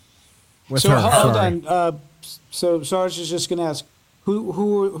with him. With so her. hold Sorry. on. So Sarge is just gonna ask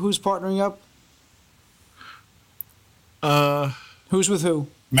who's partnering up. Who's with who?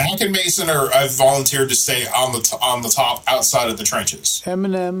 Mac and Mason have volunteered to stay on the top outside of the trenches.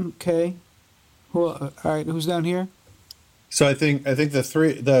 Eminem, okay. All right, who's down here? So I think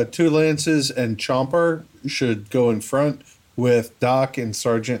the 2 lances and Chomper should go in front with Doc and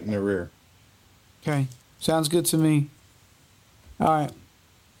Sergeant in the rear. Okay, sounds good to me. All right.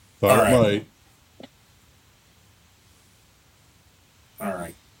 All right. All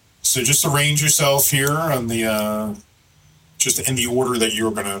right. So just arrange yourself here on the just in the order that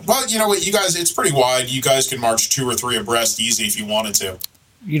you're gonna. Well, you know what, you guys, it's pretty wide. You guys can march 2 or 3 abreast easy if you wanted to.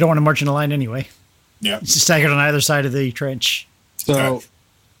 You don't want to march in a line anyway. Yeah. It's staggered on either side of the trench. So Okay.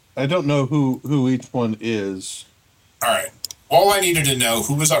 I don't know who each one is. All right. All I needed to know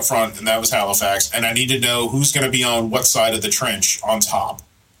who was up front, and that was Halifax, and I need to know who's going to be on what side of the trench on top.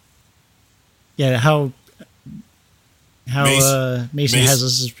 Yeah, how Mason Mason. has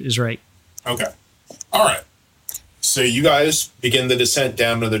us is right. Okay. All right. So you guys begin the descent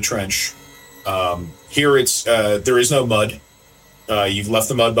down to the trench. Here there is no mud. You've left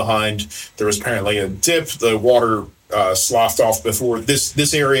the mud behind. There was apparently a dip. The water sloughed off before.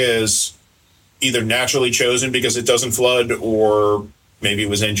 This area is either naturally chosen because it doesn't flood, or maybe it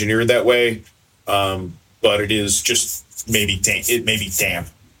was engineered that way. But it is just maybe damp. It may be damp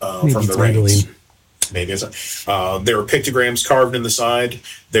from the rains. Maybe it's there are pictograms carved in the side.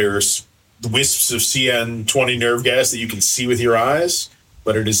 There's wisps of CN20 nerve gas that you can see with your eyes,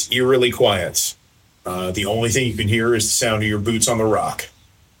 but it is eerily quiet. The only thing you can hear is the sound of your boots on the rock.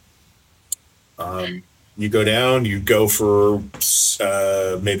 You go down, you go for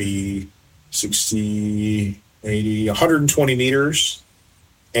maybe 60, 80, 120 meters,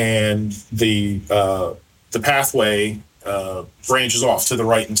 and the pathway branches off to the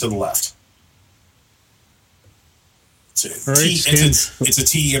right and to the left. It's a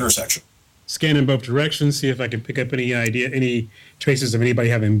T intersection. Scan in both directions, see if I can pick up any traces of anybody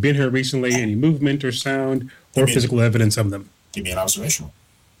having been here recently, any movement or sound, or physical evidence of them. Give me an observation.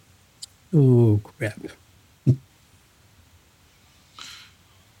 Ooh, crap.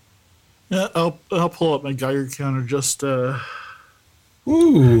 Yeah, I'll pull up my Geiger counter just. Ooh,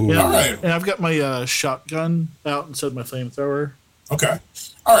 yeah, all right. And I've got my shotgun out instead of my flamethrower. Okay.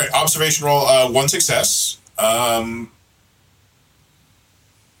 All right. Observation roll. 1 success.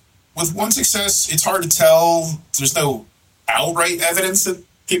 With 1 success, it's hard to tell. There's no outright evidence that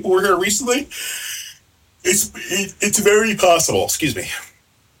people were here recently. It's very possible. Excuse me.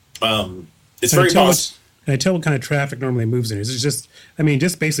 It's very possible. Can I tell what kind of traffic normally moves in? Is it just,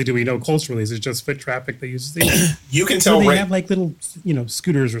 just basically, do we know culturally, is it just foot traffic that uses these? You can tell. Or they have like little,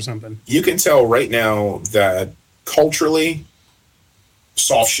 scooters or something. You can tell right now that culturally,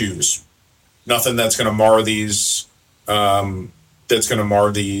 soft shoes. Nothing that's going to mar these.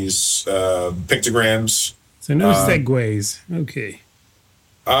 Pictograms. So no segues. Okay.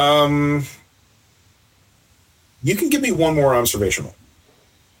 You can give me one more observation roll.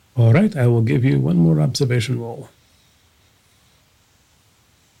 All right, I will give you one more observation roll.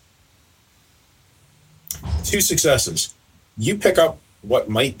 2 successes. You pick up what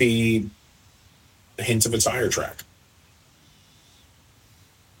might be a hint of a tire track.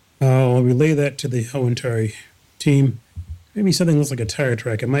 I'll relay that to the Hoentari team. Maybe something looks like a tire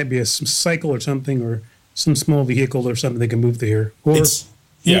track. It might be a cycle or something, or some small vehicle or something they can move through here. Or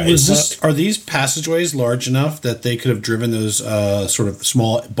are these passageways large enough that they could have driven those sort of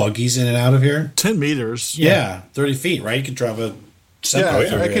small buggies in and out of here? 10 meters. Yeah, 30 feet, right? You could drive a...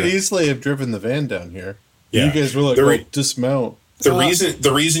 I could easily have driven the van down here. Yeah. You guys were like, dismount. The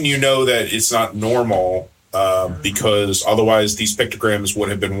reason you know that it's not normal, because otherwise these pictograms would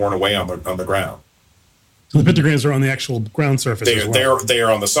have been worn away on the ground. So the pictograms are on the actual ground surface as well. They are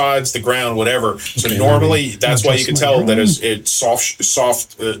on the sides, the ground, whatever. So normally, that's why you can tell that it's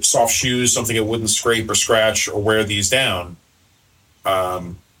soft shoes, something that wouldn't scrape or scratch or wear these down.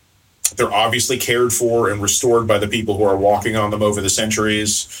 They're obviously cared for and restored by the people who are walking on them over the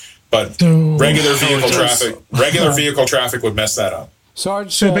centuries. But regular vehicle traffic would mess that up.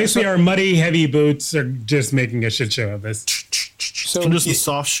 Sarge. So basically, our muddy, heavy boots are just making a shit show of this. So I'm just a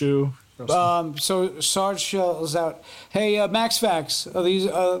soft shoe. So Sarge yells out, "Hey, Max Fax, are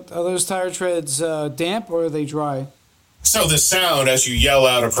those tire treads damp or are they dry?" So the sound as you yell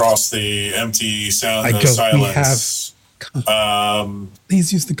out across the empty sound of silence.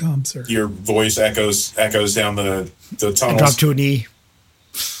 Please use the comm, sir. Your voice echoes down the tunnels. Drop to a knee.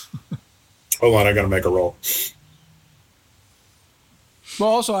 Hold on, I gotta make a roll. Well,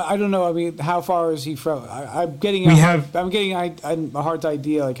 also, I don't know. I mean, how far is he from? I'm getting a hard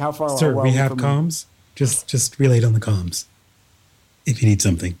idea, like how far. Sir, we have comms. Just relay it on the comms. If you need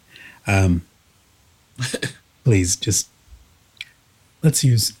something, please just let's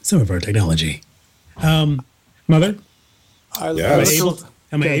use some of our technology. Mother, am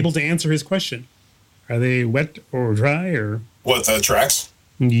I able to answer his question? Are they wet or dry or what? The tracks?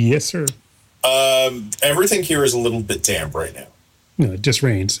 Yes, sir. Everything here is a little bit damp right now. No, it just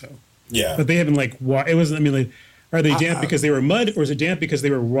rained, so yeah. But they haven't it wasn't. I mean, like, are they damp because they were mud, or is it damp because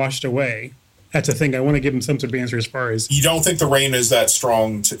they were washed away? That's a thing. I want to give them some sort of answer as far as you don't think the rain is that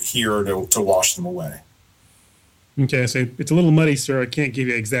strong here to wash them away. Okay, so it's a little muddy, sir. I can't give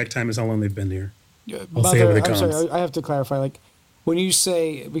you exact time as how long they've been here. I'll say it with the comms. I'm sorry, I have to clarify. Like when you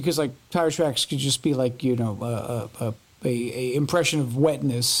say, because like tire tracks could just be like a impression of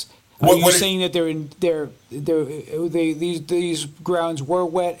wetness. Are you saying that these grounds were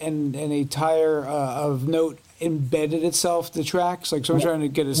wet and a tire of note embedded itself the tracks? Like, so I'm trying to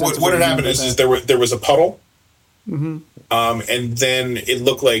get a sense. What had happened is there was a puddle, and then it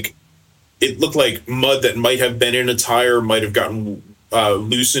looked like mud that might have been in a tire might have gotten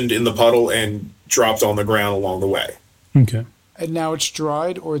loosened in the puddle and dropped on the ground along the way. Okay. And now it's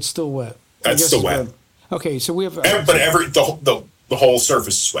dried, or it's still wet. That's still wet. Okay, so we have. The whole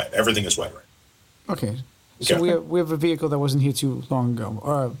surface is wet. Everything is wet, right? Okay. So we have a vehicle that wasn't here too long ago.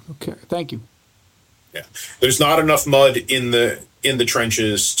 All right. Okay. Thank you. Yeah. There's not enough mud in the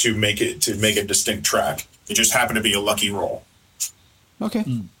trenches to make a distinct track. It just happened to be a lucky roll. Okay.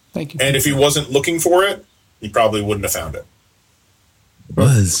 Thank you. And if he wasn't looking for it, he probably wouldn't have found it.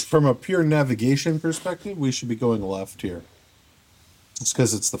 From a pure navigation perspective, we should be going left here. It's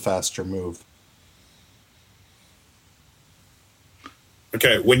because it's the faster move.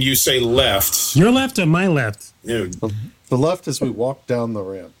 Okay, when you say left, your left or my left? The left as we walk down the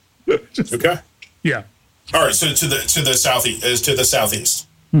ramp. Okay. Yeah. All right. So to the southeast. To the southeast.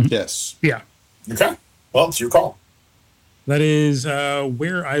 Yes. Yeah. Okay. Well, it's your call. That is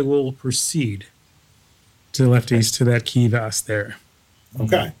where I will proceed. To the left east to that kivas there.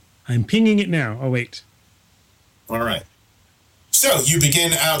 Okay. I'm pinging it now. Oh wait. All right. So you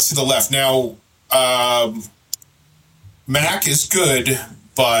begin out to the left now. Mac is good,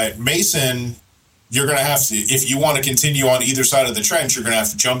 but Mason, you're going to have to, if you want to continue on either side of the trench, you're going to have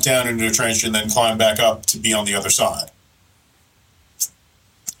to jump down into the trench and then climb back up to be on the other side.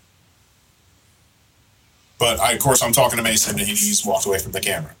 But of course, I'm talking to Mason, and he's walked away from the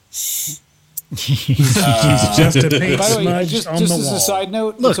camera. He's just a big by the way, smudge just on the as wall. a side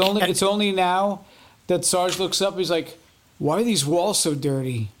note, look, it's only now that Sarge looks up. He's like, "Why are these walls so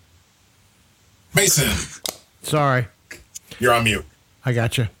dirty?" Mason, sorry. You're on mute. I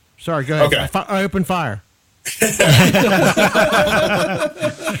got you. Sorry, go ahead. Okay. I opened fire. So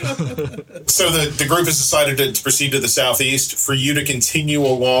the group has decided to proceed to the southeast. For you to continue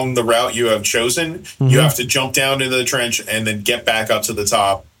along the route you have chosen, you have to jump down into the trench and then get back up to the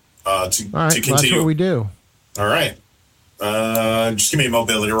top to continue. Well, that's what we do. All right. Just give me a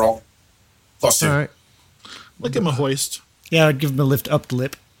mobility roll. +2. All right. Look at my hoist. Yeah, I'd give him a lift up the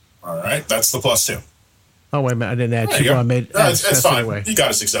lip. All right. That's the +2. Oh, wait a minute. I didn't add There two. you go. I made It's fine. anyway. You got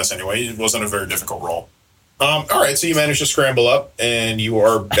a success anyway. It wasn't a very difficult roll. All right, so you managed to scramble up, and you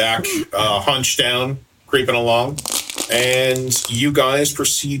are back, hunched down, creeping along, and you guys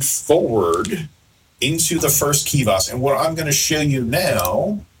proceed forward into the first kivas. And what I'm going to show you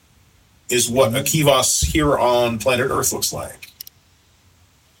now is what a kivas here on planet Earth looks like.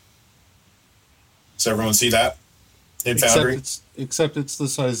 Does everyone see that in Foundry? Except it's the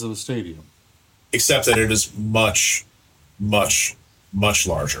size of a stadium. Except that it is much, much, much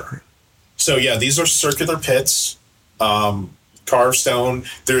larger. So yeah, these are circular pits, carved stone.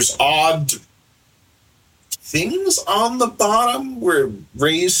 There's odd things on the bottom where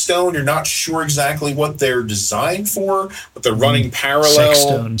raised stone. You're not sure exactly what they're designed for, but they're running parallel. Sex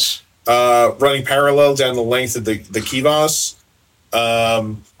stones. Running parallel down the length of the kivas.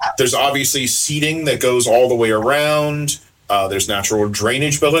 There's obviously seating that goes all the way around. There's natural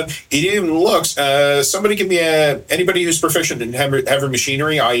drainage built in. It even looks, somebody give me anybody who's proficient in heavy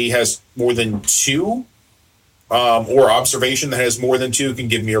machinery, i.e. has more than 2 or observation that has more than 2 can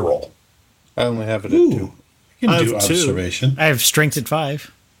give me a roll. I only have it at 2. You I can do have 2. observation. I have strength at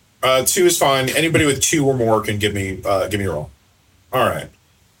 5. 2 is fine. Anybody with 2 or more can give me a roll. All right.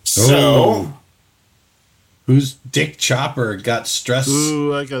 So, who's Dick Chopper got stress?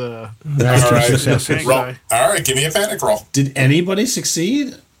 Ooh, I got a. all right. Successes. Roll. All right, give me a panic roll. Did anybody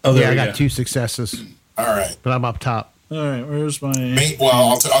succeed? Oh, Yeah, there I we got go. 2 successes, All right. but I'm up top. All right, where's my?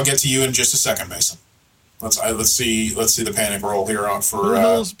 Well, I'll get to you in just a second, Mason. Let's see the panic roll here on for What the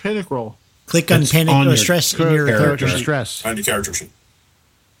hell is a panic roll? Click on It's panic on or your stress in your character. character sheet. Stress. on your character sheet.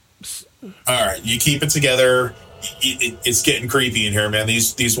 All right, you keep it together. It's getting creepy in here, man.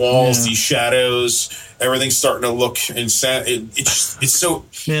 These walls, these shadows, everything's starting to look insane. It's so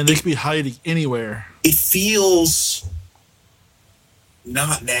Man, they could be hiding anywhere. it feels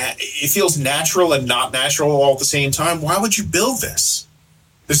it feels natural and not natural all at the same time. Why would you build this?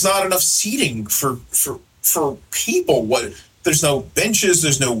 There's not enough seating for people. There's no benches,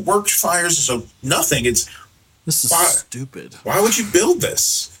 there's no work fires, there's no nothing. This is stupid. Why would you build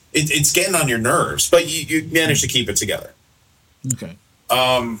this? It's getting on your nerves, but you manage to keep it together. Okay.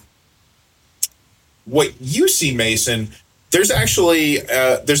 What you see, Mason, there's actually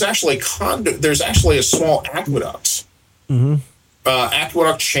a small aqueduct,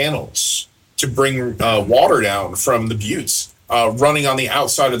 aqueduct channels to bring water down from the buttes, running on the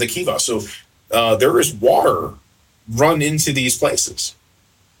outside of the kiva. So there is water run into these places.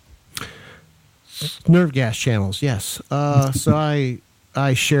 Nerve gas channels, yes. So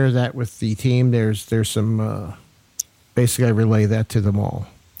I share that with the team. There's some basically I relay that to them all.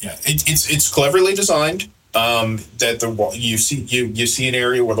 Yeah, it's cleverly designed. That you see an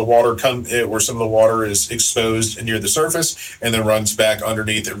area where the water where some of the water is exposed near the surface and then runs back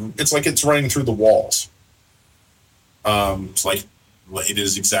underneath. It's like it's running through the walls. It's like it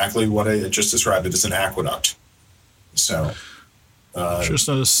is exactly what I just described. It is an aqueduct. So, Sure, it's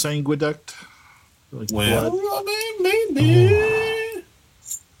not a sanguiduct. Like blood. maybe.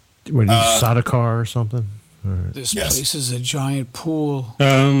 What is Sodakar or something? This place is a giant pool.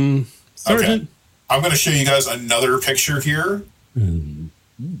 Okay. Sergeant? I'm going to show you guys another picture here.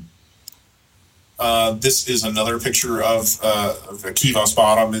 This is another picture of Kivos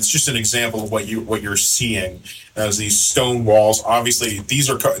Bottom. It's just an example of what you're seeing as these stone walls. Obviously,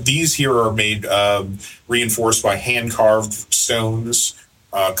 these here are made reinforced by hand carved stones,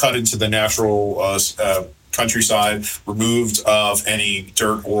 cut into the natural countryside, removed of any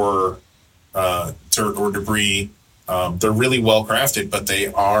dirt or debris. They're really well crafted, but they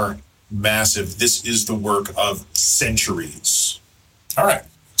are massive. This is the work of centuries. All right.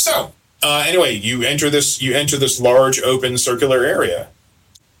 So anyway, you enter this large open circular area.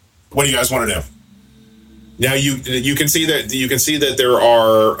 What do you guys want to do? Now you can see that there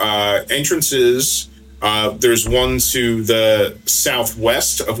are entrances. There's one to the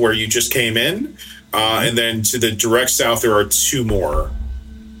southwest of where you just came in, and then to the direct south there are 2 more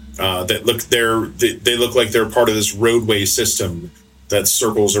that look like they're part of this roadway system that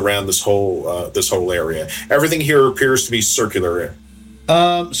circles around this whole area. Everything here appears to be circular.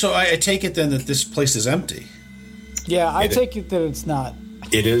 So I take it then that this place is empty. Yeah, I take it that it's not.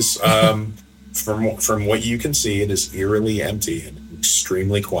 It is from what you can see, it is eerily empty and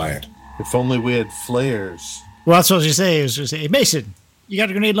extremely quiet. If only we had flares. Well, that's what I was going to say. I was going to say, hey, Mason, you got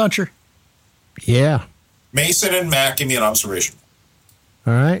a grenade launcher? Yeah. Mason and Matt, give me an observation.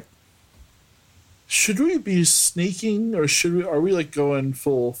 All right. Should we be sneaking, or are we like going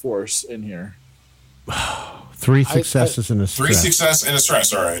full force in here? 3 successes and a stress. 3 success and a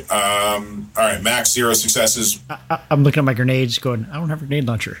stress. All right. All right. Max 0 successes. I'm looking at my grenades, going, I don't have a grenade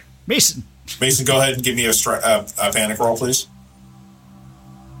launcher. Mason, go ahead and give me a panic roll, please.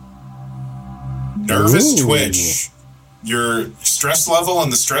 Nervous twitch. Your stress level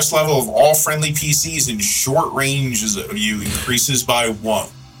and the stress level of all friendly PCs in short range of you increases by 1.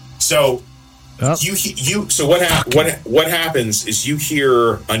 So So what happens is you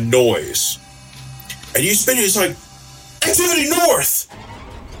hear a noise, and you spin it. It's like activity north.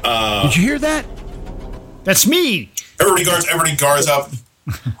 Did you hear that? that's me. Everybody guards up.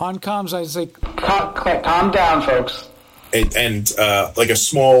 On comms, I say, Calm down, folks. And like a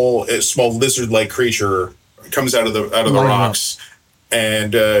small lizard-like creature comes out of the rocks,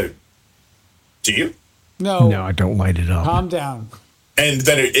 and do you? no, I don't light it up. calm down. And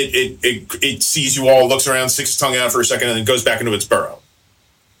then it sees you all, looks around, sticks its tongue out for a second, and then goes back into its burrow.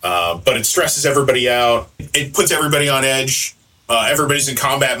 But it stresses everybody out. It puts everybody on edge. Everybody's in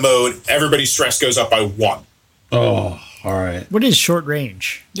combat mode. Everybody's stress goes up by 1. Oh, all right. What is short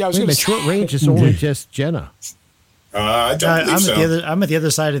range? Yeah, I was Wait a going minute, to short range is only just I don't believe I'm so. I'm at the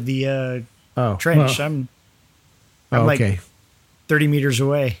other side of the trench. Well, I'm Okay. like 30 meters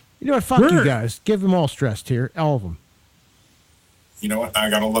away. You know what? Fuck you guys. Give them all stressed here. All of them. You know what? I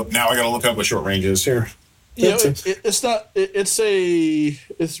gotta look up what short range is here. You know, it's not.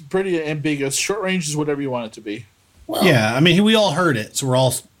 It's pretty ambiguous. Short range is whatever you want it to be. Wow. Yeah, I mean, we all heard it,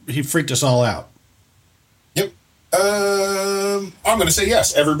 so he freaked us all out. Yep. I'm going to say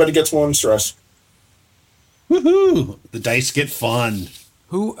yes. Everybody gets one stress. Woohoo! The dice get fun.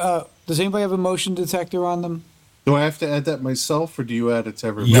 Who does anybody have a motion detector on them? Do I have to add that myself, or do you add it to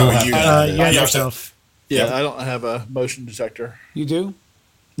everybody? No, you add yourself. Yeah, I don't have a motion detector. You do?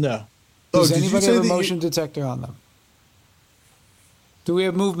 No. Does anybody have a motion detector on them? Do we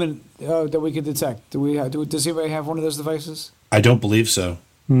have movement that we can detect? Does anybody have one of those devices? I don't believe so.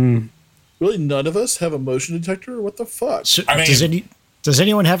 Really, none of us have a motion detector? What the fuck? So, does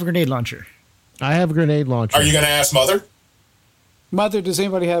anyone have a grenade launcher? I have a grenade launcher. Are you going to ask Mother? Mother, does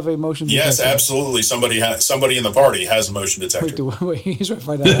anybody have a motion detector? Yes, absolutely. Somebody in the party has a motion detector. Wait, he's right to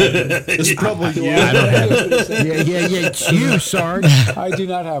find out. It's probably you. I don't have it. Yeah, it's you, Sarge. I do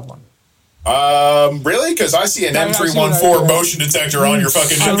not have one. Really? Because I see an M314 motion detector on your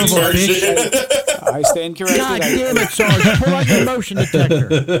fucking version. I stand corrected. God damn it, Sarge. Pull out your motion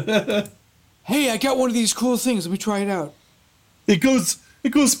detector. Hey, I got one of these cool things. Let me try it out. It goes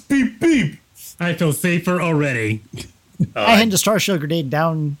beep beep. I feel safer already. I hand a Star Shield grenade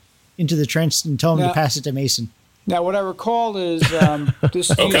down into the trench and tell him to pass it to Mason. Now, what I recall is this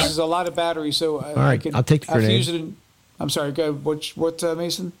uses a lot of battery, so All right, I'll take the grenade. I'm sorry, go ahead. What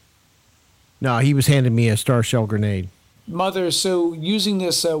Mason? No, he was handing me a Star Shell grenade. Mother, so using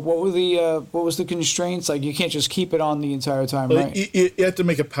this, what was the constraints? Like, you can't just keep it on the entire time, right? You have to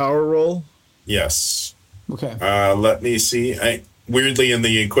make a power roll. Yes. Okay. Let me see. Weirdly, in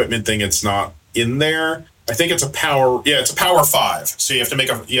the equipment thing, it's not in there. I think it's a power. Yeah, it's a power 5. So you have to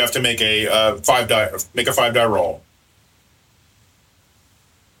make a 5 die roll.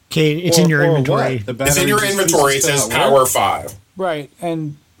 Okay, it's in your inventory. It's in your inventory. It says power 5. Right,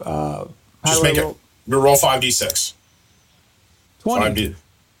 and just make it. Roll 5d6. 20.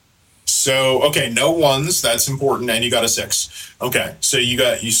 So no ones. That's important, and you got a 6. Okay, so you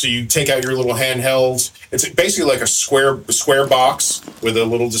take out your little handheld. It's basically like a square box with a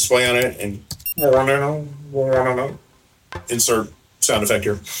little display on it, and insert sound effect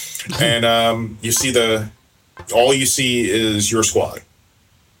here, and you see all you see is your squad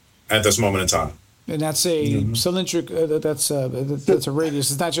at this moment in time. And that's a cylindric. That's a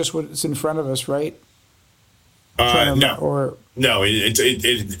radius. It's not just what's in front of us, right? No.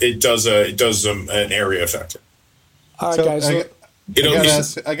 It does an area effect. All right, guys.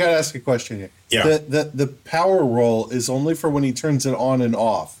 I gotta ask a question here. Yeah. The power roll is only for when he turns it on and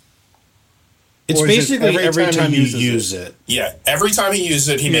off. It's basically every time you use it. Yeah, every time he uses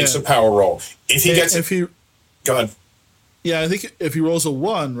it, he makes a power roll. Go ahead. Yeah, I think if he rolls a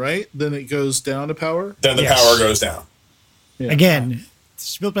 1, right, then it goes down to power. Then the power goes down. Yeah. Again,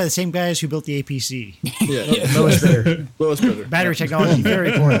 it's built by the same guys who built the APC. Yeah, lowest bidder. Lowest bidder. Battery technology,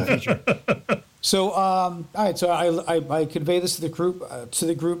 very important feature. So, all right. So I convey this to the group.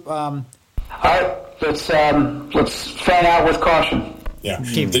 All right, let's fan out with caution. Yeah.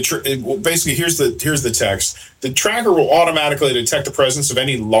 Basically, here's the text. The tracker will automatically detect the presence of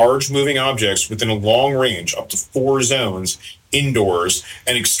any large moving objects within a long range, up to 4 zones indoors,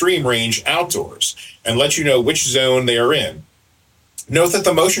 and extreme range outdoors, and let you know which zone they are in. Note that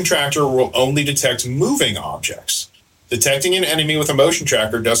the motion tracker will only detect moving objects. Detecting an enemy with a motion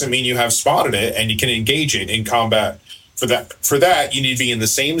tracker doesn't mean you have spotted it and you can engage it in combat. For that, you need to be in the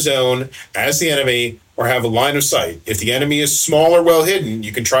same zone as the enemy or have a line of sight. If the enemy is small or well hidden,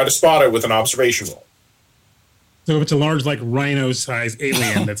 you can try to spot it with an observation roll. So if it's a large, like rhino-sized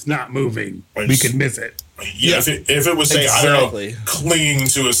alien that's not moving, we could miss it. Yeah, if it was, say, I don't know, clinging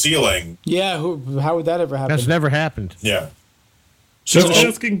to a ceiling. Yeah, how would that ever happen? That's never happened. Yeah. So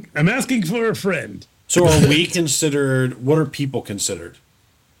I'm asking for a friend. So are we considered? What are people considered?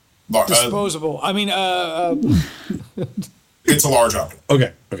 Disposable. I mean, it's a large object.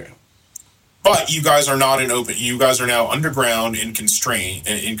 Okay. But you guys are not in open. You guys are now underground in constrained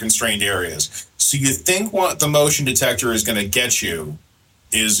areas. So you think what the motion detector is going to get you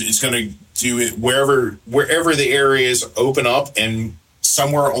is it's going to do it wherever the areas open up, and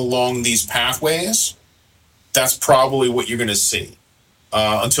somewhere along these pathways, that's probably what you're going to see.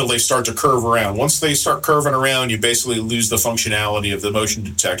 Until they start to curve around. Once they start curving around, you basically lose the functionality of the motion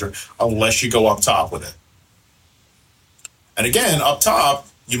detector unless you go up top with it. And again, up top,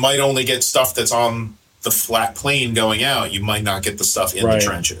 you might only get stuff that's on the flat plane going out. You might not get the stuff in the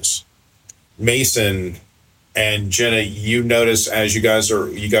trenches. Mason and Jenna, you notice as you guys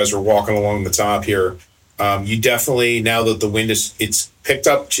are walking along the top here, You definitely, now that the wind it's picked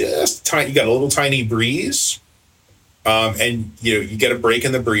up just tiny, you got a little tiny breeze, and you get a break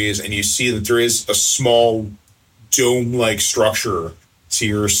in the breeze, and you see that there is a small dome-like structure to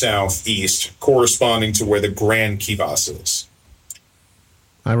your southeast, corresponding to where the Grand Kivas is.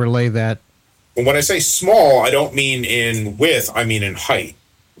 I relay that. And when I say small, I don't mean in width, I mean in height.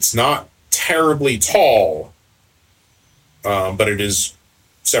 It's not terribly tall, but it is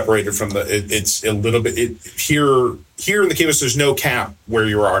separated from it's a little bit here in the Kivas. There's no cap where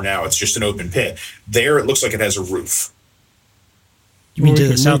you are now. It's just an open pit. There, it looks like it has a roof. You mean to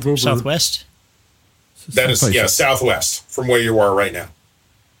the southwest? That is, southwest from where you are right now.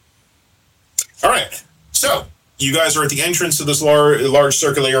 All right. So you guys are at the entrance to this large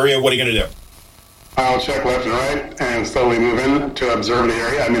circular area. What are you going to do? I'll check left and right and slowly move in to observe the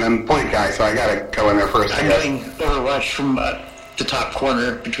area. I mean, I'm a point guy, so I got to go in there first. I'm doing overwatch from the top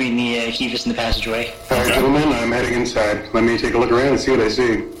corner between the Kivas and the passageway. All right, gentlemen, I'm heading inside. Let me take a look around and see what I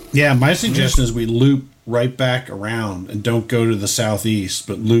see. Yeah, my suggestion is we loop right back around and don't go to the southeast,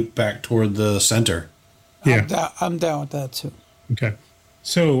 but loop back toward the center. Yeah. I'm down with that too. Okay.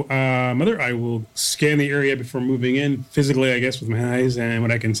 So, Mother, I will scan the area before moving in physically, I guess, with my eyes and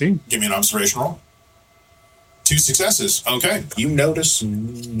what I can see. Give me an observation roll. 2 successes. Okay. You notice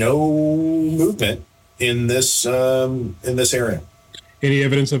no movement in this area. Any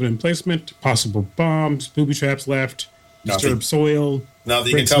evidence of an emplacement, possible bombs, booby traps left, disturbed soil? Now that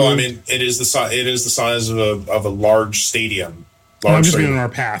you can tell, I mean, it is the size of a large stadium. I'm just being on our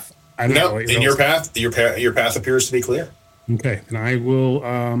path. In your path appears to be clear. Okay, and I will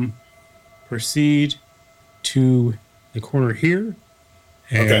proceed to the corner here.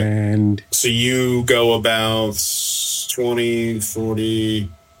 And okay. So you go about 20, 40,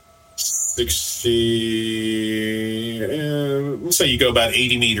 60, let's say you go about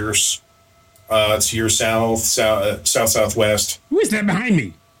 80 meters to your southwest. Who is that behind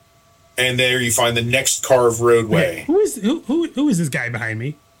me? And there you find the next carved roadway. Who is this guy behind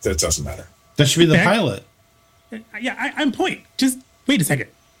me? That doesn't matter. That should be the pilot. Yeah, I'm point. Just wait a second.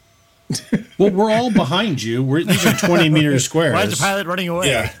 Well, we're all behind you. These are 20-meter squares. Why is the pilot running away?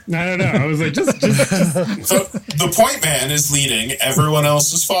 Yeah. I don't know. I was like, just. So the point man is leading. Everyone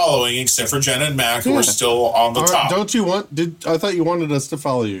else is following, except for Jen and Mac, who are still on the top. Don't you want? I thought you wanted us to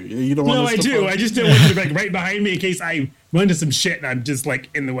follow you. You don't want us to follow you? I just don't want you to be like right behind me in case I run into some shit and I'm just like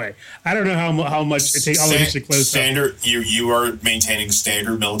in the way. I don't know how much it takes. I'll actually close standard. You are maintaining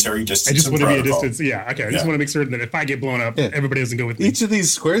standard military distance. I just want to protocol. be a distance. Yeah. Okay. I just want to make certain that if I get blown up, everybody doesn't go with me. Each of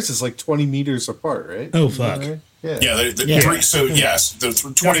these squares is like 20 meters apart, right? Oh fuck. Right? Yeah. So yes, they're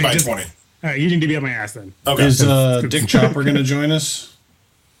 20 by 20. All right, you need to be on my ass then. Okay. Is Dick Chopper going to join us?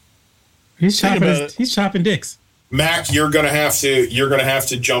 He's chopping dicks. Mac, you're gonna have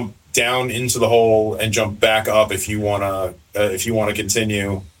to jump down into the hole and jump back up if you wanna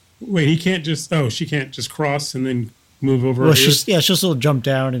continue. Wait, he can't just. Oh, she can't just cross and then move over. Well, she'll still jump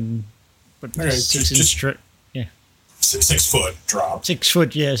down and. But right, 6 inch. Yeah. 6 foot drop. 6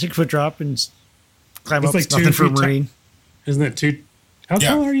 foot. Yeah, 6 foot drop and climb up. Like It's nothing for a Marine. Isn't that too? How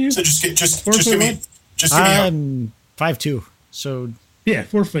tall are you? So just give me. I'm 5'2". So yeah,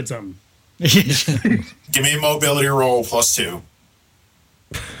 4 foot something. Give me a mobility roll +2.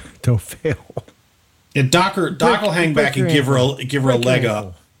 Don't fail. Yeah, Doc will hang back and give her a leg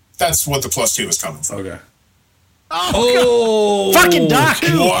up. That's what the +2 is coming from. Okay. Oh, fucking Doc!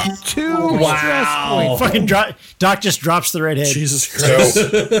 Two. Wow! Fucking Doc just drops the redhead. Jesus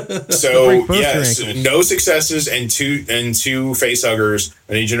Christ! So yes, no successes and two face huggers.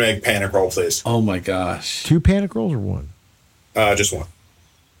 I need you to make panic roll, please. Oh my gosh! 2 panic rolls or 1? Just 1.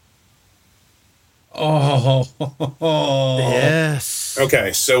 Oh, yes.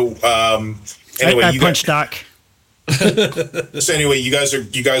 Okay, so anyway, I punched Doc. So anyway, you guys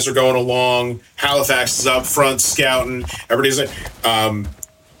are going along. Halifax is up front scouting. Everybody's like,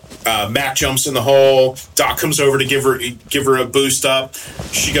 Mac jumps in the hole. Doc comes over to give her a boost up.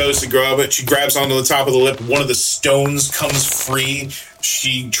 She goes to grab it. She grabs onto the top of the lip. One of the stones comes free.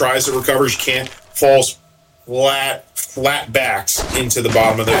 She tries to recover. She can't. Falls flat backs into the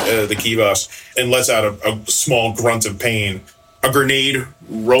bottom of the kivas and lets out a small grunt of pain. A grenade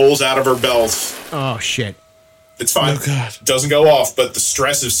rolls out of her belt. Oh shit! It's fine. Oh, God. Doesn't go off, but the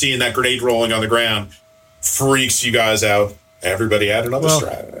stress of seeing that grenade rolling on the ground freaks you guys out. Everybody had another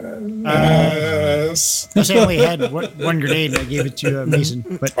stress. I only had one grenade. And I gave it to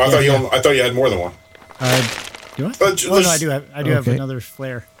Mason. But I thought you had more than one. Do I? But no, I do have. I do have another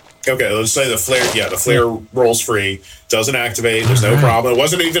flare. Okay, let's say the flare. Yeah, the flare rolls free, doesn't activate. There's no problem. It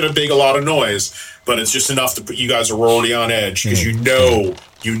wasn't even a lot of noise, but it's just enough to put you guys are already on edge because you know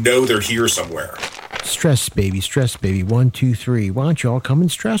they're here somewhere. Stress, baby. 1, 2, 3. Why don't you all come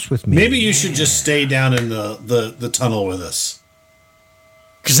and stress with me? Maybe you should just stay down in the tunnel with us.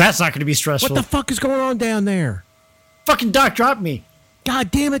 Because that's not going to be stressful. What the fuck is going on down there? Fucking Doc dropped me. God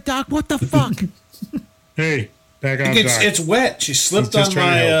damn it, Doc. What the fuck? Hey, back off, Doc. It's wet. She slipped on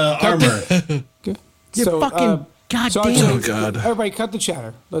my armor. You fucking God Sergeant, damn it. Oh, God. Everybody cut the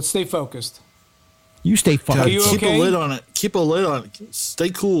chatter. Let's stay focused. You stay fucking. Are you Keep okay? a lid on it. Keep a lid on it. Stay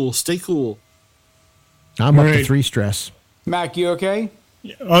cool. Stay cool. I'm up to Right. 3 stress. Mac, you okay?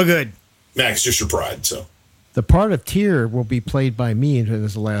 Oh, good. Max, just your pride. So The part of Tyr will be played by me in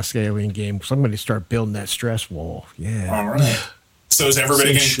this last Alien game, so I'm going to start building that stress wall. Yeah. all right. So is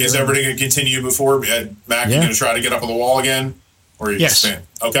everybody going to continue before Mac? You going to try to get up on the wall again, or are you Yes. staying?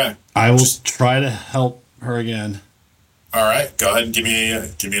 Okay. I will try to help her again. All right. Go ahead and give me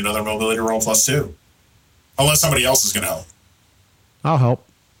another mobility roll +2. Unless somebody else is going to help. I'll help.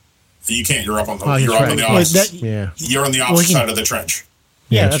 You can't. You're up on the. Oh, you're that's up on the right. opposite. Yeah. You're on the opposite side of the trench.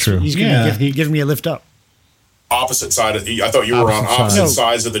 Yeah, that's that's true. He's going to give me a lift up. Opposite side of. I thought you were on opposite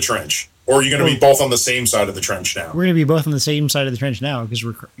sides of the trench. Or are you going to be both on the same side of the trench now? We're going to be both on the same side of the trench now because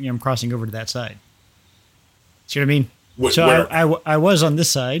I'm crossing over to that side. See what I mean? So I was on this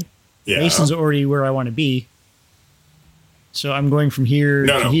side. Yeah. Mason's already where I want to be. So I'm going from here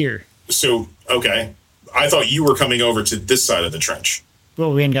to here. So, okay. I thought you were coming over to this side of the trench.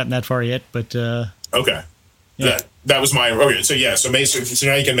 Well, we hadn't gotten that far yet, but... okay. Yeah. That was my... Okay, so yeah. So Mason, so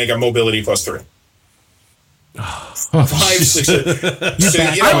now you can make a mobility +3. 5, 6...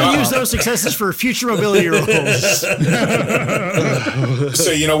 I will use those successes for future mobility rolls.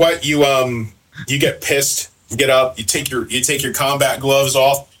 So you know what? You get pissed. You get up. You take your combat gloves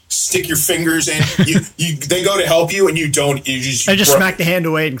off. Stick your fingers in. They go to help you, and you don't. You just. I just smack the hand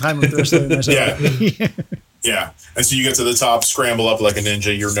away and climb up the rest of it myself. Yeah. Yeah. And so you get to the top, scramble up like a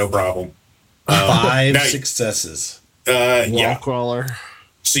ninja. You're no problem. 5 successes. Yeah. Crawler.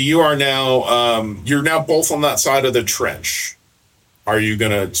 So you are now. You're now both on that side of the trench. Are you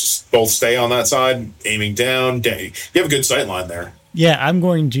gonna just both stay on that side, aiming down? You have a good sight line there. Yeah, I'm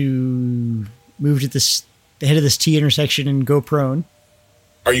going to move to the head of this T intersection and go prone.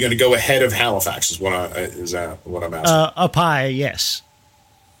 Are you going to go ahead of Halifax? Is that what I'm asking? Up high, yes.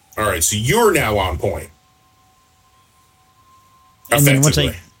 All right, so you're now on point. And then once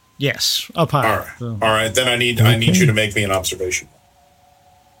Effectively. yes, up high. All right. So- All right. Then I need you to make me an observation.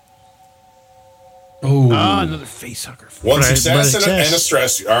 Oh, another face hugger. One success and a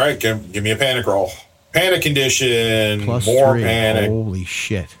stress. All right, give me a panic roll. Panic condition. +3. More panic. Holy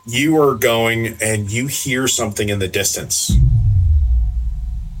shit. You are going and you hear something in the distance.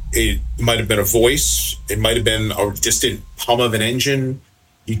 It might have been a voice. It might have been a distant hum of an engine.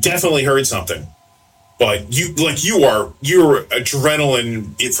 You definitely heard something. But your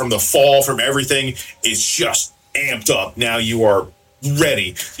adrenaline from the fall, from everything, is just amped up. Now you are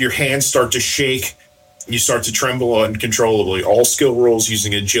ready. Your hands start to shake. You start to tremble uncontrollably. All skill rolls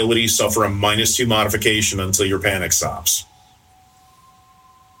using agility suffer a -2 modification until your panic stops.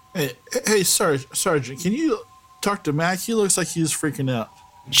 Hey, Sergeant, can you talk to Mac? He looks like he's freaking out.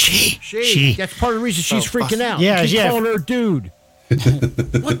 She. That's part of the reason she's freaking out. Yeah, Keep yeah. calling her dude.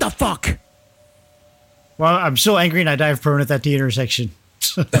 What the fuck? Well, I'm so angry and I dive prone at that T intersection.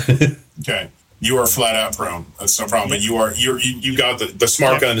 Okay. You are flat out prone. That's no problem. But you got the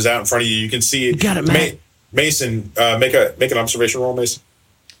smart gun is out in front of you. You can see it. You got it, man. Mason, make an observation roll, Mason.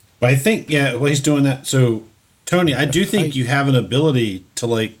 but I think while he's doing that, so Tony, I do think you have an ability to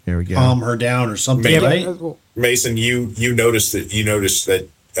There we go. calm her down or something, Maybe. right? Mason, you noticed that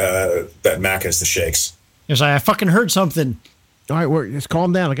that Mac has the shakes. Yes, I fucking heard something. All right, just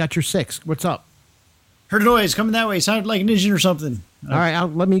calm down. I got your 6. What's up? Heard a noise coming that way. Sounded like an engine or something. All right,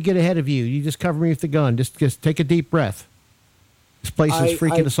 let me get ahead of you. You just cover me with the gun. Just take a deep breath. This place is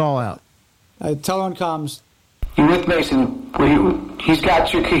freaking us all out. I tell on comms. You with Mason? He's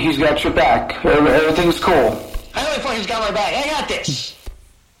got your back. Everything's cool. I know the fucking got my back. I got this.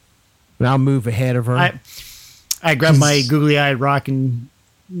 And I'll move ahead of her. I grab my googly-eyed rock and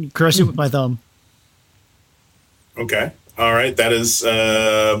caress it with my thumb. Okay. All right. That is.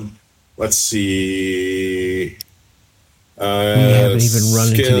 Let's see. We haven't even run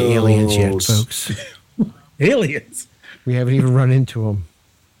into the aliens yet, folks. Aliens? We haven't even run into them.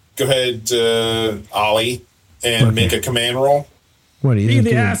 Go ahead, Ollie, and make a command roll. What are you Be the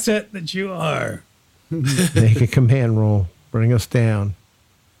doing? asset that you are. Make a command roll. Bring us down.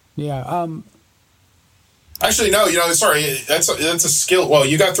 Yeah. Actually, no. Sorry. That's a skill. Well,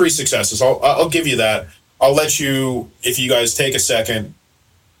 you got 3 successes. I'll give you that. I'll let you, if you guys take a second,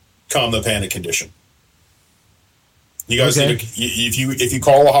 calm the panic condition. You guys need to, if you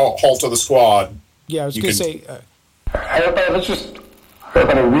call a halt to the squad. Yeah, I was going to say. Everybody,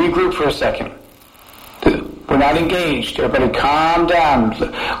 everybody regroup for a second. We're not engaged. Everybody, calm down.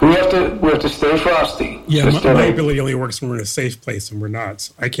 We have to stay frosty. Yeah, my ability only works when we're in a safe place, and we're not.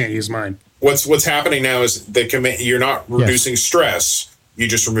 So I can't use mine. What's happening now is you're not reducing stress. You're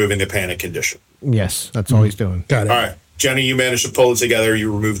just removing the panic condition. Yes, that's all he's doing. Got it. All right, Jenny, you managed to pull it together.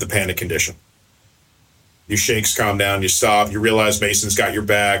 You remove the panic condition. Your shakes calm down. You stop. You realize Mason's got your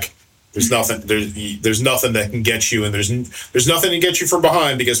back. There's nothing. There's nothing that can get you, and there's nothing to get you from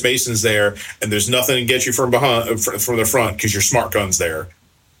behind because Mason's there, and there's nothing to get you from behind from the front because your smart gun's there.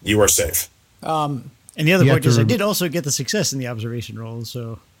 You are safe. And the other point is, I did also get the success in the observation roll.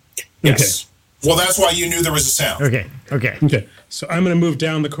 So yes. Okay. Well, that's why you knew there was a sound. Okay. So I'm going to move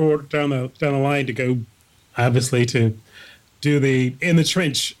down the corridor, down the line to go, obviously, to do the in the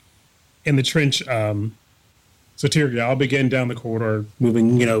trench. So Tyria, I'll begin down the corridor,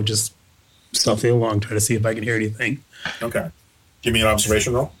 moving, just stealthy along, try to see if I can hear anything. Okay. Give me an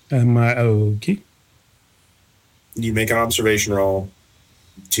observation roll. Okay. You make an observation roll.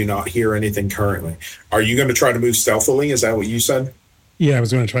 Do not hear anything currently. Are you going to try to move stealthily? Is that what you said? Yeah, I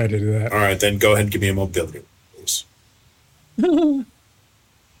was going to try to do that. All right, then go ahead and give me a mobility, please. And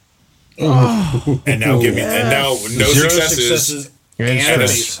now no 0 successes.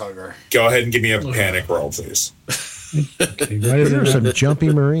 Go ahead and give me a panic roll, please. Okay, there are some jumpy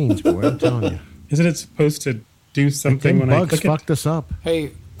Marines, boy. I'm telling you. Isn't it supposed to do something when I click fucked us up?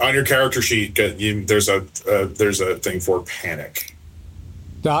 Hey, on your character sheet, there's a thing for panic.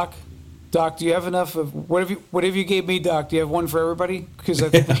 Doc, do you have enough of whatever you gave me, Doc? Do you have one for everybody? Because I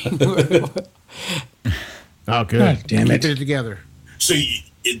think. Oh, good. God damn it! Keep it together. So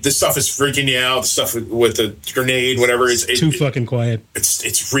this stuff is freaking you out. The stuff with the grenade, whatever. It's too fucking quiet.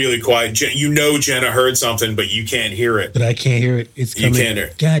 It's really quiet. Jenna heard something, but you can't hear it. But I can't hear it. It's coming. You can't hear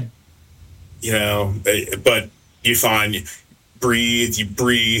it. God. But you find you breathe. You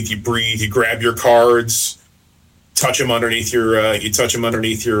grab your cards, touch them underneath your. You touch them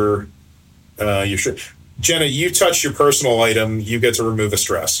underneath your shirt. Jenna, you touch your personal item. You get to remove a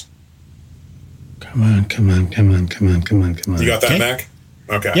stress. Come on. You got that, Mac?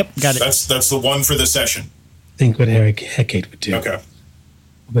 Okay. Yep, got it. That's the one for the session. Think what Hecate would do. Okay.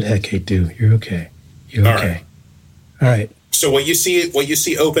 What Hecate do? You're okay. You're okay. All right. So what you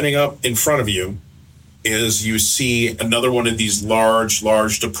see opening up in front of you is you see another one of these large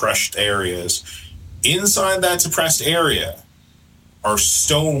depressed areas. Inside that depressed area are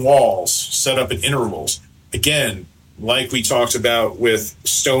stone walls set up at intervals. Again, like we talked about with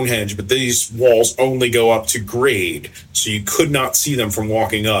Stonehenge, but these walls only go up to grade, so you could not see them from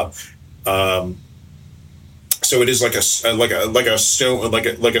walking up. So it is like a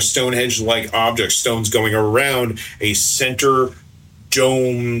Stonehenge-like object, stones going around a center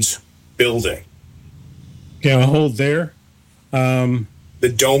domed building. Okay, I'll hold there. The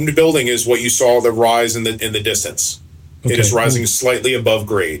domed building is what you saw the rise in the distance. Okay. It is rising slightly above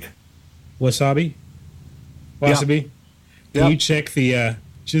grade. Wasabi? Can you check the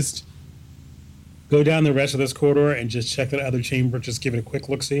just go down the rest of this corridor and just check that other chamber, just give it a quick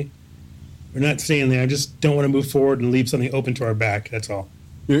look-see? We're not staying there. I just don't want to move forward and leave something open to our back. That's all.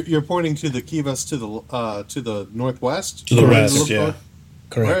 You're pointing to the Kivas to the northwest? To the west, yeah.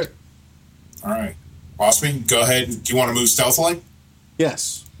 Correct. All right. Osby, go ahead. Do you want to move stealthily?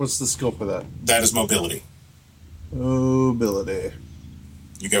 Yes. What's the skill for that? That is mobility. Mobility.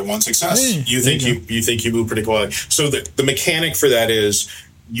 You get one success. You think you move pretty quickly. So the mechanic for that is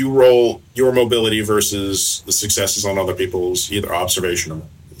you roll your mobility versus the successes on other people's either observation or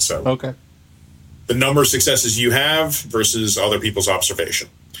so. Okay. The number of successes you have versus other people's observation.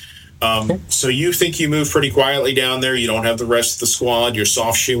 So you think you move pretty quietly down there. You don't have the rest of the squad. You're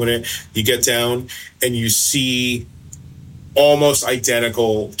soft shoeing it. You get down and you see almost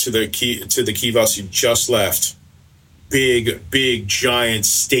identical to the Kivas you just left. Big, giant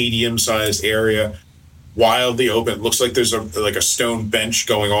stadium-sized area, wildly open. It looks like there's a stone bench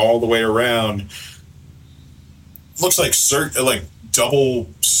going all the way around. Looks like double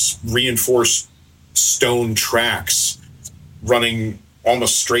reinforced stone tracks running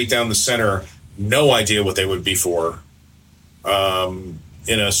almost straight down the center. No idea what they would be for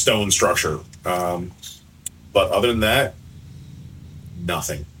in a stone structure. But other than that,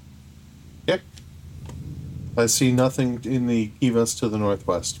 nothing. Yep. I see nothing in the Kivas to the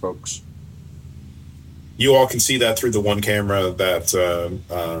northwest, folks. You all can see that through the one camera that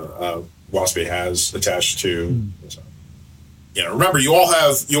Waspy has attached to. So, remember you all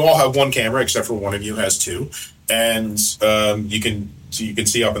have one camera except for one of you has two, and you can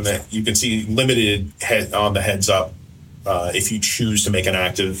see up in the you can see limited head on the heads up if you choose to make an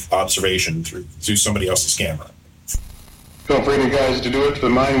active observation through somebody else's camera. Feel free, you guys, to do it for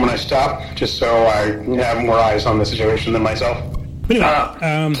mine when I stop, just so I have more eyes on the situation than myself.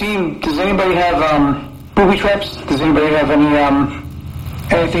 Team, does anybody have booby traps? Does anybody have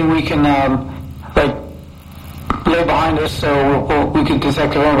anything we can lay behind us so we can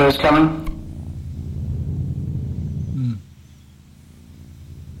detect if anybody's coming?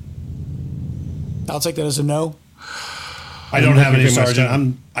 I'll take that as a no. I don't have any,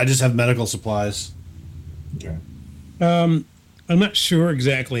 Sergeant. I just have medical supplies. Okay. I'm not sure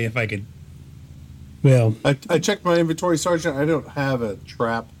exactly if I could. Well, I checked my inventory, Sergeant. I don't have a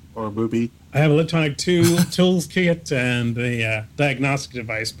trap or a booby. I have an electronic tools kit and a diagnostic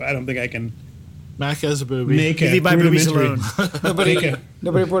device, but I don't think I can. Mac has a booby. Leave my boobies alone.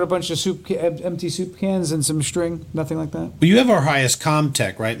 Nobody brought a bunch of empty soup cans and some string. Nothing like that. Well, you have our highest comm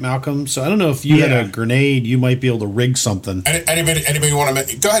tech, right, Malcolm? So I don't know if you had a grenade, you might be able to rig something. Anybody want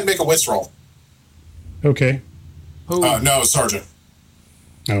to go ahead and make a wits roll? Okay. No, Sergeant.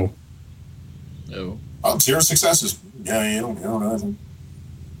 No. No. 0 successes. Yeah, you don't know anything.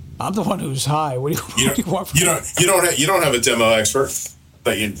 I'm the one who's high. What do you want from me? You don't have a demo expert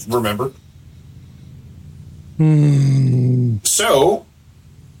that you remember. So,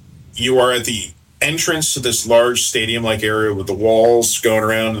 you are at the entrance to this large stadium-like area with the walls going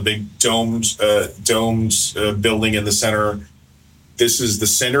around, the big domed building in the center. This is the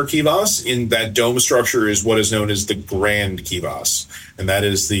center kivas. In that dome structure is what is known as the Grand Kivas, and that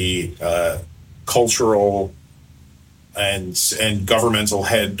is the cultural and governmental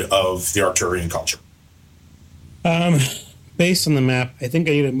head of the Arcturian culture. Based on the map, I think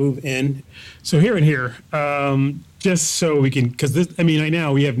I need to move in. So here and here, just so we can, because right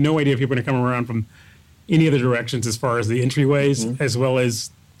now we have no idea if people are going to come around from any other directions as far as the entryways, as well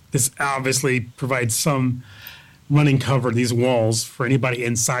as this obviously provides some running cover, these walls, for anybody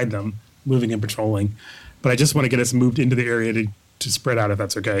inside them moving and patrolling. But I just want to get us moved into the area to spread out, if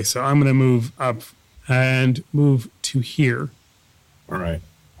that's okay. So I'm going to move up and move to here. All right.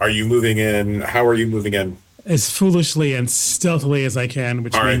 Are you moving in? How are you moving in? As foolishly and stealthily as I can,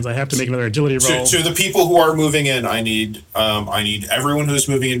 which means I have to make another agility roll. To the people who are moving in, I need everyone who's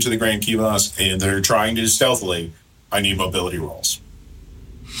moving into the Grand Kivas and they're trying to stealthily. I need mobility rolls.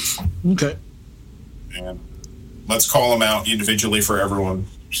 Okay. And let's call them out individually for everyone.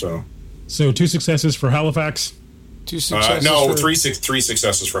 So 2 successes for Halifax. 2 successes. No, three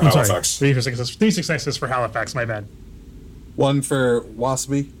successes for Halifax. Sorry, 3 successes for Halifax. My bad. 1 for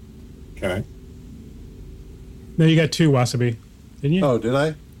Wasabi. Okay. No, you got 2, Wasabi. Didn't you? Oh, did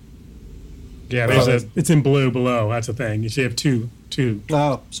I? Yeah, it's in blue below. That's the thing. You should have 2.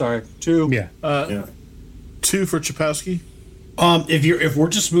 Oh, sorry. 2. Yeah. 2 for Chapowski. If we're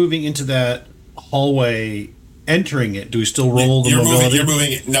just moving into that hallway, entering it, do we still roll the mobility? You're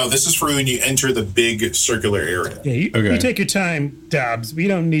moving. No, this is for when you enter the big circular area. Yeah, you take your time, Dobbs. We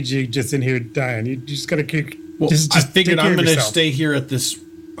don't need you just in here dying. You just got to kick. Well, just I figured I'm going to yourself. stay here at this.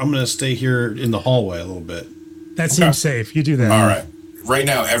 I'm going to stay here in the hallway a little bit. That seems safe. You do that. All right. Right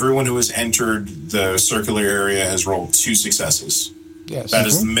now, everyone who has entered the circular area has rolled 2 successes. Yes. That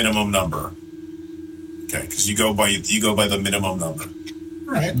is the minimum number. Okay, because you go by the minimum number.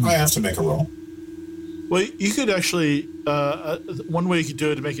 All right. I have to make a roll. Well, you could actually one way you could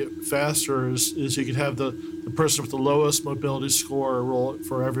do it to make it faster is you could have the person with the lowest mobility score roll it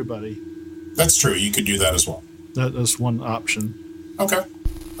for everybody. That's true. You could do that as well. That's one option. Okay.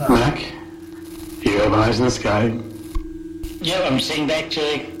 Mac, you have eyes in the sky. Yeah, I'm sitting back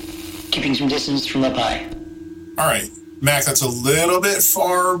to keeping some distance from up high. All right. Mac, that's a little bit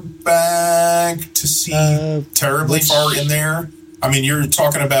far back to see terribly far in there. I mean, you're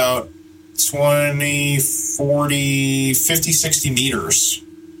talking about 20, 40, 50, 60 meters.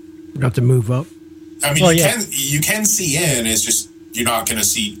 We have to move up. I mean, you can see in. It's just you're not going to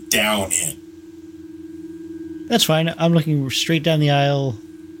see down in. That's fine. I'm looking straight down the aisle,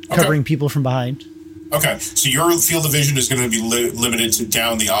 covering people from behind. Okay, so your field of vision is going to be limited to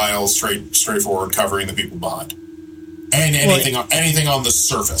down the aisle, straightforward, covering the people behind, and anything on the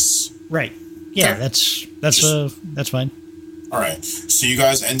surface. Right. Yeah, that's fine. All right. So you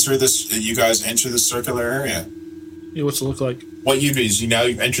guys enter this. You guys enter the circular area. Yeah, what's it look like? What you do is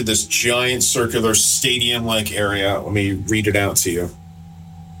you've entered this giant circular stadium-like area. Let me read it out to you.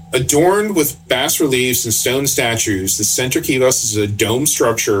 Adorned with bas reliefs and stone statues, the center kivas is a dome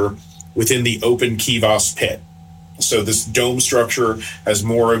structure within the open kivas pit. So this dome structure has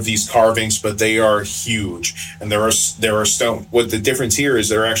more of these carvings, but they are huge. And there are stone. What the difference here is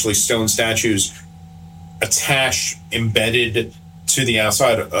there are actually stone statues attached, embedded to the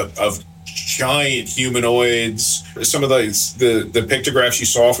outside of giant humanoids. Some of the pictographs you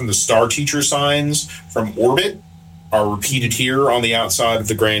saw from the Star Teacher signs from orbit are repeated here on the outside of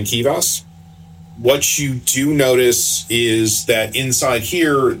the Grand Kivas. What you do notice is that inside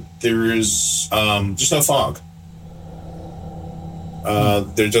here there is just no fog.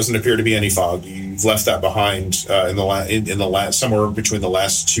 There doesn't appear to be any fog. You've left that behind somewhere between the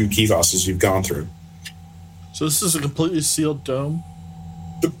last two Kivas you've gone through. So this is a completely sealed dome?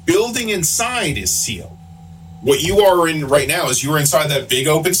 The building inside is sealed. What you are in right now is you're inside that big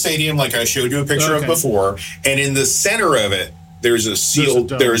open stadium like I showed you a picture of before, and in the center of it, there's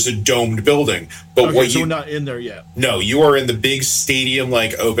a domed building. But so we're not in there yet. No, you are in the big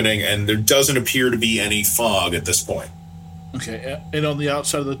stadium-like opening, and there doesn't appear to be any fog at this point. Okay, and on the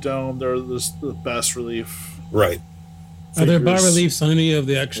outside of the dome, there's the bas relief. Right. Are there bas reliefs on any of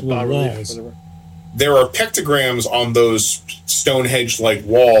the actual walls? There are pictograms on those Stonehenge-like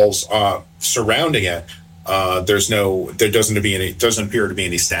walls surrounding it. There doesn't appear to be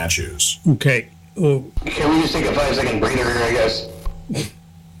any statues. Okay. Can we just take a 5-second breather here, I guess?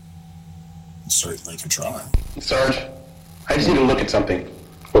 Certainly can try. Sarge, I just need to look at something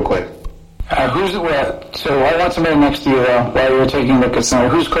real quick. Who's where? So I want somebody next to you while you're taking a look at something.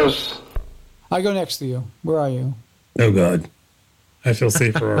 Who's close? I go next to you. Where are you? Oh, God. I feel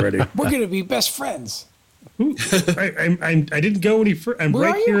safer already. We're going to be best friends. I didn't go any further. I'm Where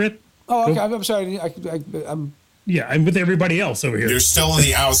right here at... Oh, okay. I'm sorry. I'm... Yeah, I'm with everybody else over here. You're still on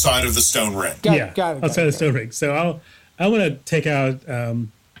the outside of the stone ring. Got it. Outside the stone ring. So I want to take out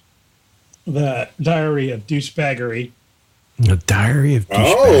the Diary of Douchebaggery. The Diary of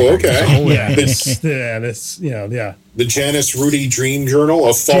Douchebaggery. Oh, okay. Yeah, the Janice Rudy Dream Journal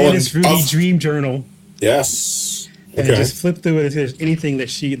of Fallen. Janice Rudy Dream Journal. Yes. Okay. And just flip through it if there's anything that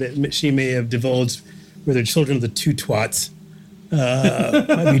she may have divulged with her children of the two twats.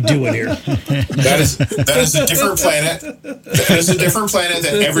 Might be doing here. That is a different planet. That is a different planet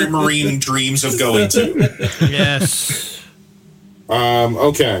that every Marine dreams of going to. Yes.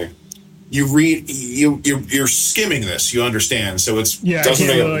 Okay. You read. You're skimming this. You understand. So it's doesn't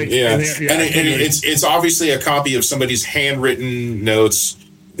make it's obviously a copy of somebody's handwritten notes.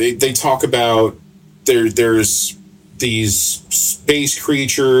 They talk about there's these space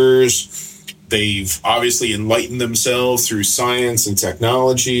creatures. They've obviously enlightened themselves through science and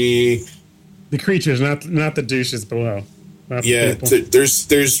technology. The creatures, not the douches below.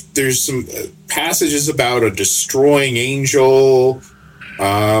 There's some passages about a destroying angel.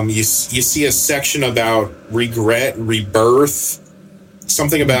 You see a section about regret, rebirth.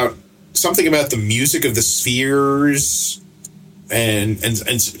 Something about the music of the spheres, and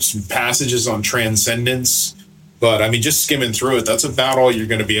some passages on transcendence. But, I mean, just skimming through it, that's about all you're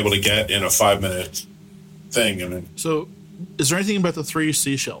going to be able to get in a 5-minute thing. I mean, so, is there anything about the 3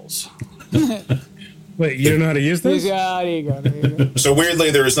 seashells? Wait, you don't know how to use this? Yeah, there you go. So, weirdly,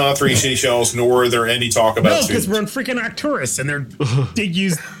 there is not 3 seashells, nor are there any talk about... No, because we're on freaking Arcturus, and they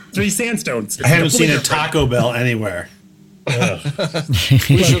use 3 sandstones. I haven't seen a Taco Bell anywhere. Let's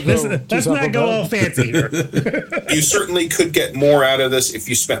not go all fancy here. You certainly could get more out of this if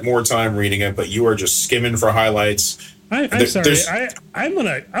you spent more time reading it, but you are just skimming for highlights. I'm sorry. I'm on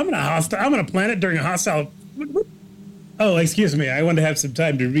a planet during a hostile. Oh, excuse me. I want to have some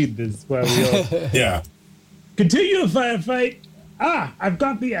time to read this while we all. Yeah. Continue the firefight. I've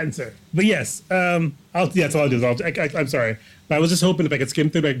got the answer. But yes, that's all I'll do. I'm sorry, but I was just hoping if I could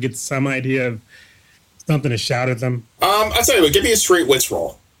skim through, I could get some idea of something to shout at them. I'll tell you what, give me a straight wits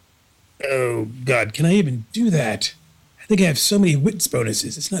roll. Oh, God, can I even do that? I think I have so many wits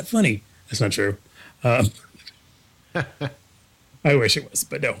bonuses. It's not funny. That's not true. I wish it was,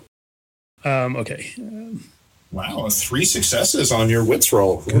 but no. Okay. Wow, 3 successes on your wits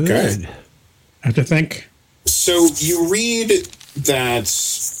roll. Good. Okay. I have to think. So you read that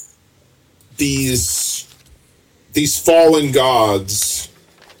these fallen gods,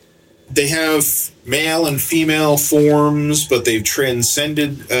 they have male and female forms, but they've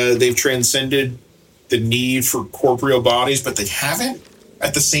transcended the need for corporeal bodies, but they haven't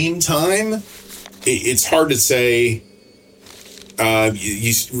at the same time. It's hard to say.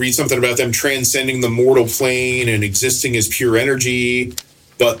 You read something about them transcending the mortal plane and existing as pure energy,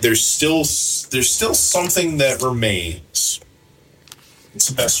 but there's still something that remains. It's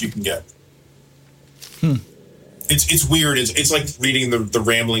the best you can get. It's weird. It's like reading the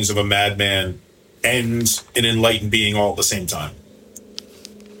ramblings of a madman and an enlightened being all at the same time.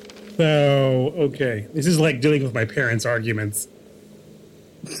 So, okay. This is like dealing with my parents' arguments.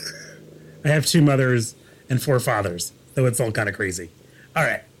 I have 2 mothers and 4 fathers, so it's all kind of crazy. All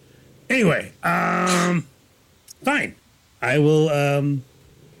right. Anyway, fine. I will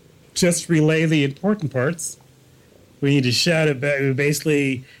just relay the important parts. We need to shout it back.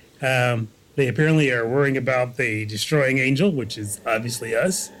 Basically, they apparently are worrying about the destroying angel, which is obviously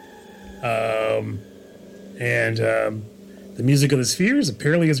us. And the music of the spheres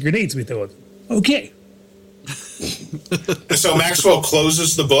apparently is grenades we throw at them. Okay. So Maxwell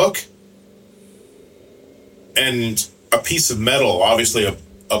closes the book, and a piece of metal, obviously a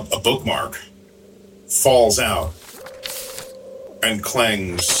bookmark, falls out and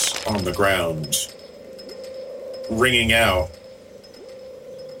clangs on the ground, ringing out,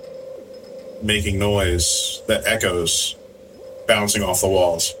 making noise that echoes, bouncing off the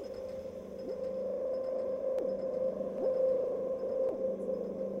walls.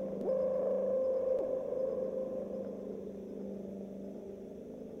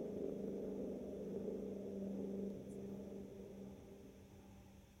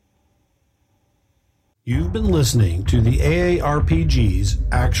 You've been listening to the AARPG's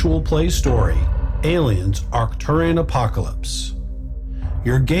actual play story, Aliens Arcturian Apocalypse.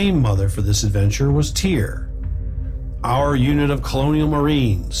 Your game mother for this adventure was Tyr. Our unit of Colonial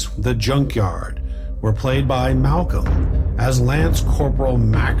Marines, the Junkyard, were played by Malcolm as Lance Corporal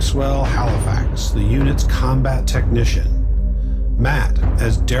Maxwell Halifax, the unit's combat technician. Matt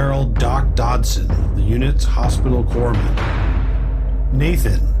as Daryl Doc Dodson, the unit's hospital corpsman.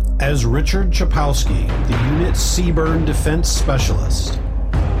 Nathan as Richard Chapowski, the unit's Seaburn Defense Specialist.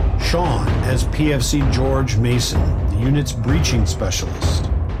 Sean as PFC George Mason, the unit's Breaching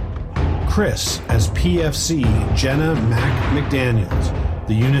Specialist. Chris as PFC Jenna Mac McDaniels,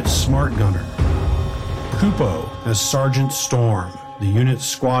 the unit's Smart Gunner. Kupo as Sergeant Storm, the unit's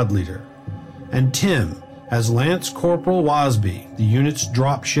Squad Leader. And Tim as Lance Corporal Wasby, the unit's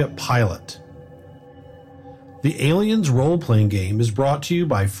Dropship Pilot. The Aliens role-playing game is brought to you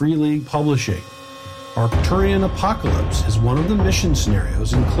by Free League Publishing. Arcturian Apocalypse is one of the mission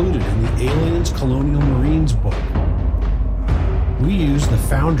scenarios included in the Aliens Colonial Marines book. We use the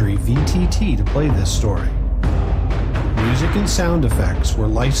Foundry VTT to play this story. Music and sound effects were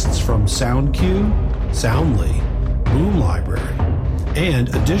licensed from SoundCue, Soundly, Boom Library,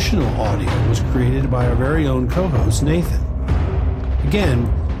 and additional audio was created by our very own co-host Nathan.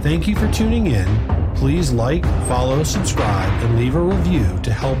 Again, thank you for tuning in. Please like, follow, subscribe, and leave a review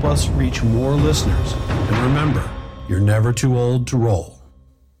to help us reach more listeners. And remember, you're never too old to roll.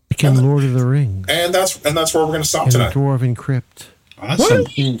 Become Lord of the Rings. And that's where we're going to stop and tonight. Dwarven Crypt. Awesome.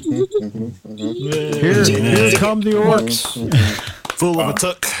 Here come the orcs. Full of a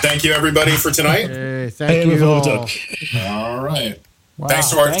tuck. Thank you, everybody, for tonight. Hey, thank you all. All right. Wow.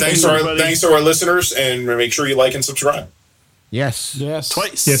 Thanks to our listeners, and make sure you like and subscribe. Yes.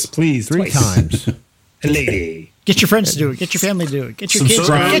 Twice. Yes, please. 3 times. Lady. Get your friends to do it. Get your family to do it. Get your kids to do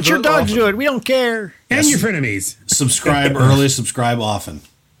Subscribe. it. Get your dog to do it. We don't care. And your frenemies. Subscribe early, subscribe often.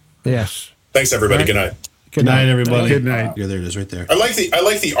 Yes. Thanks, everybody. Good night. Good night, everybody. Good night. Yeah, there it is, right there. I like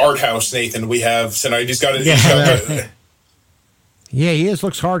the art house, Nathan. We have tonight. He's got it. Yeah, he is.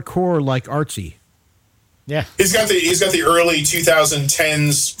 Looks hardcore, like artsy. Yeah. He's got the early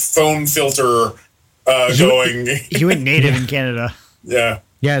 2010s foam filter going. He went native in Canada. Yeah.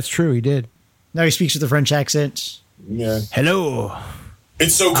 Yeah, it's true. He did. Now he speaks with a French accent. Yeah. Hello.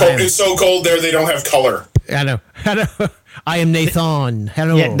 It's so cold. It's so cold there. They don't have color. I know. I am Nathan.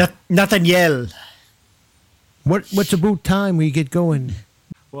 Hello. Yeah, Nathaniel. What's about time we get going?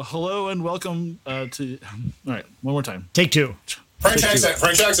 Well, hello and welcome to. All right, one more time. Take 2. French accent.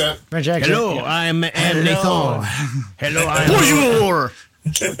 Hello, Yeah. I'm Nathan. Hello, I'm. Bonjour.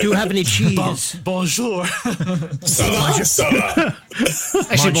 Do you have any cheese? Bonjour. Ça va.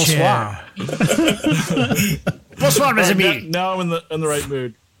 Actually, bonsoir. Bonsoir, mes amis. Now I'm in the right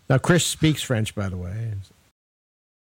mood. Now, Chris speaks French, by the way.